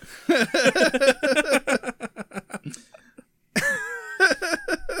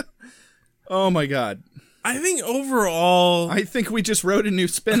 Oh my god. I think overall... I think we just wrote a new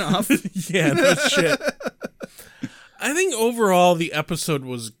spin-off. Yeah, no shit. I think overall the episode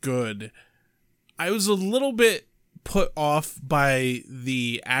was good. I was a little bit put off by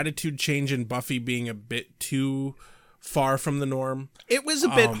the attitude change in Buffy being a bit too far from the norm. It was a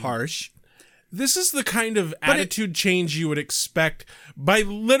bit harsh. This is the kind of attitude change you would expect by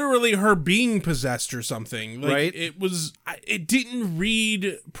literally her being possessed or something. Like, right? It didn't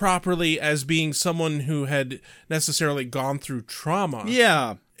read properly as being someone who had necessarily gone through trauma.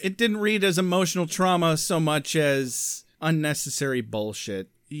 Yeah. It didn't read as emotional trauma so much as unnecessary bullshit.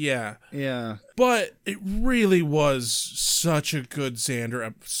 Yeah. Yeah. But it really was such a good Xander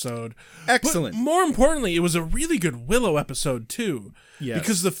episode. Excellent. But more importantly, it was a really good Willow episode, too. Yes.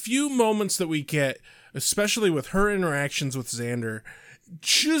 Because the few moments that we get, especially with her interactions with Xander,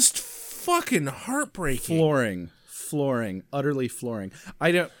 just fucking heartbreaking. Flooring. Utterly flooring.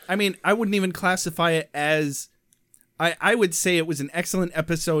 I wouldn't even classify it as... I would say it was an excellent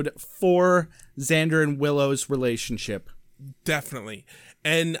episode for Xander and Willow's relationship. Definitely.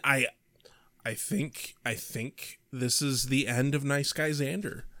 And I think this is the end of Nice Guy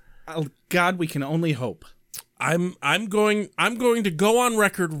Xander. Oh, God, we can only hope. I'm going to go on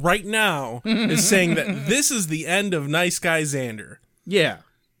record right now as saying that this is the end of Nice Guy Xander. Yeah.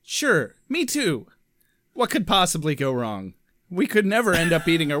 Sure. Me too. What could possibly go wrong? We could never end up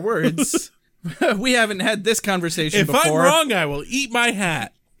eating our words. We haven't had this conversation before. If I'm wrong, I will eat my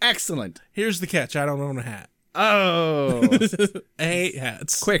hat. Excellent. Here's the catch. I don't own a hat. Oh. I hate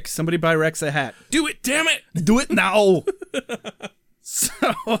hats. Quick, somebody buy Rex a hat. Do it, damn it. Do it now.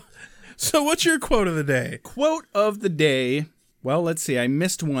 So what's your quote of the day? Quote of the day. Well, let's see. I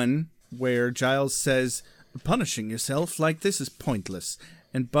missed one where Giles says, punishing yourself like this is pointless.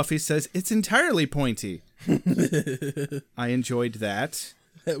 And Buffy says, it's entirely pointy. I enjoyed that.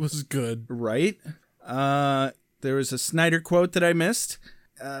 That was good. Right? There was a Snyder quote that I missed.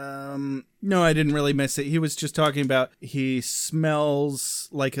 No, I didn't really miss it. He was just talking about he smells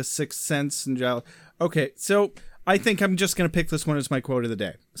like a sixth sense and Giles. Okay, so I think I'm just going to pick this one as my quote of the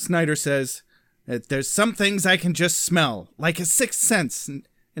day. Snyder says, there's some things I can just smell, like a sixth sense.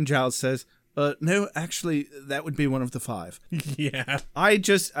 And Giles says, no, actually, that would be one of the 5. Yeah.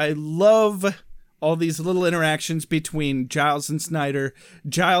 I love all these little interactions between Giles and Snyder.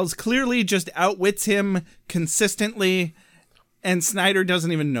 Giles clearly just outwits him consistently, and Snyder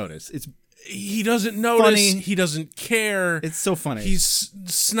doesn't even notice. He doesn't notice. Funny. He doesn't care. It's so funny.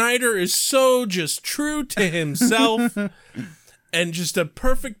 Snyder is so just true to himself and just a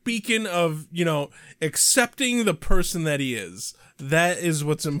perfect beacon of, accepting the person that he is. That is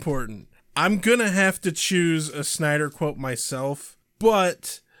what's important. I'm going to have to choose a Snyder quote myself,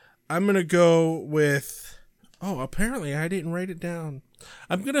 but I'm going to go with... Oh, apparently I didn't write it down.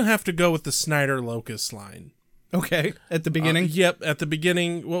 I'm going to have to go with the Snyder Locust line. Okay, at the beginning? Yep, at the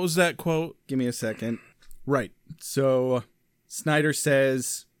beginning. What was that quote? Give me a second. Right. So, Snyder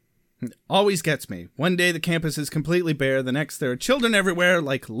says, always gets me. One day the campus is completely bare, the next there are children everywhere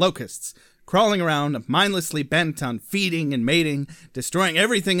like locusts, crawling around, mindlessly bent on feeding and mating, destroying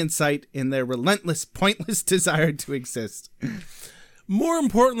everything in sight in their relentless, pointless desire to exist. More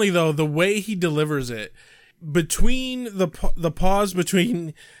importantly, though, the way he delivers it, between the pause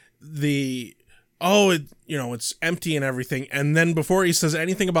between the... it's empty and everything. And then before he says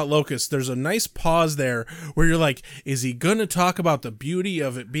anything about locusts, there's a nice pause there where you're like, is he going to talk about the beauty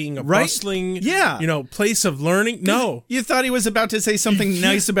of it being a bustling, place of learning? No. You thought he was about to say something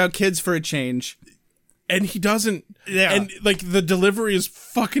nice about kids for a change. And he doesn't. Yeah. And the delivery is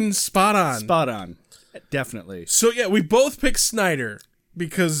fucking spot on. Spot on. Definitely. So yeah, we both picked Snyder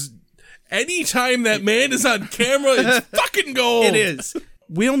because anytime that man is on camera, it's fucking gold. It is.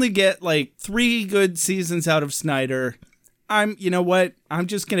 We only get 3 good seasons out of Snyder. You know what? I'm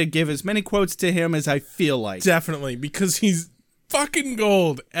just going to give as many quotes to him as I feel like. Definitely, because he's fucking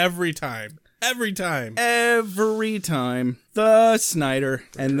gold every time. Every time. The Snyder.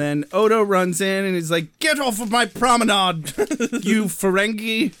 And then Odo runs in and he's like, get off of my promenade, you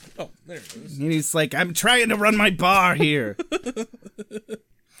Ferengi. Oh, there it is. And he's like, I'm trying to run my bar here.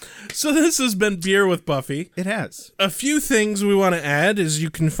 So this has been Beer with Buffy. It has. A few things we want to add is you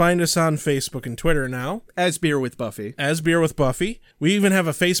can find us on Facebook and Twitter now. As Beer with Buffy. We even have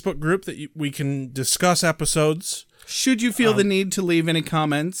a Facebook group that we can discuss episodes. Should you feel the need to leave any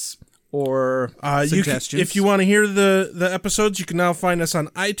comments or suggestions. If you want to hear the episodes, you can now find us on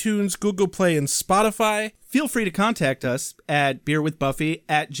iTunes, Google Play, and Spotify. Feel free to contact us at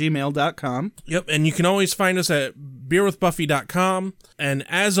beerwithbuffy@gmail.com. Yep, and you can always find us at beerwithbuffy.com. And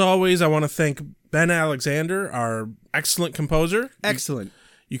as always, I want to thank Ben Alexander, our excellent composer. Excellent.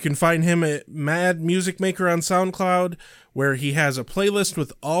 You can find him at Mad Music Maker on SoundCloud, where he has a playlist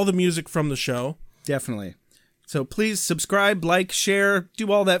with all the music from the show. Definitely. So please subscribe, like, share,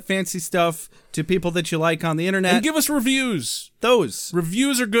 do all that fancy stuff to people that you like on the internet. And give us reviews. Those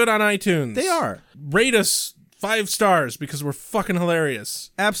reviews are good on iTunes. They are. Rate us 5 stars because we're fucking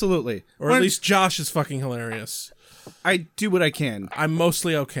hilarious. Absolutely. Or at least Josh is fucking hilarious. I do what I can. I'm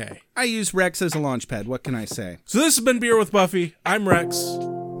mostly okay. I use Rex as a launch pad. What can I say? So this has been Beer with Buffy. I'm Rex.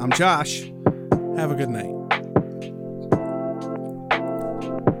 I'm Josh. Have a good night.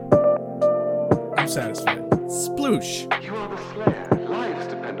 I'm satisfied. Sploosh. You are the Slayer. Lives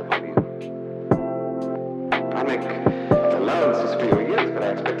depend upon you. I make allowances for your years, but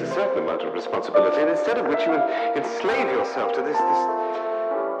I expect a certain amount of responsibility, and instead of which you enslave yourself to this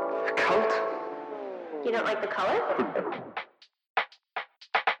cult. You don't like the color?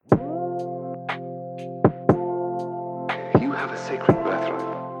 You have a sacred birthright.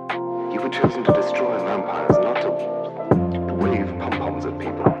 You were chosen to destroy vampires, not to wave pom-poms at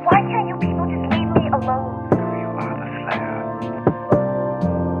people. Why can't you people just leave me alone? You are the Slayer.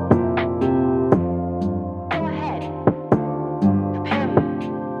 Go ahead. Prepare me.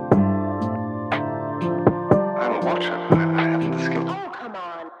 I'm a watcher. I haven't the skill. Oh, come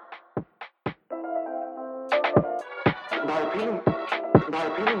on. By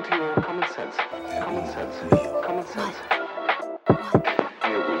appealing to your common sense.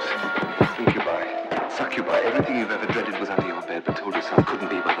 Werewolves, incubi, succubi, everything you've ever dreaded was under your bed, but told yourself couldn't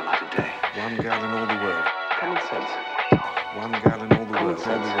be by the light of day. One girl in all the world. Common sense. One girl in all the world.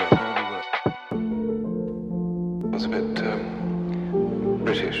 It was a bit,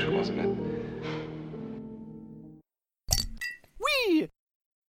 British, wasn't it? Whee!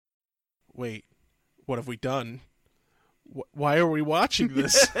 Wait, what have we done? Why are we watching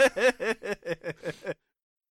this?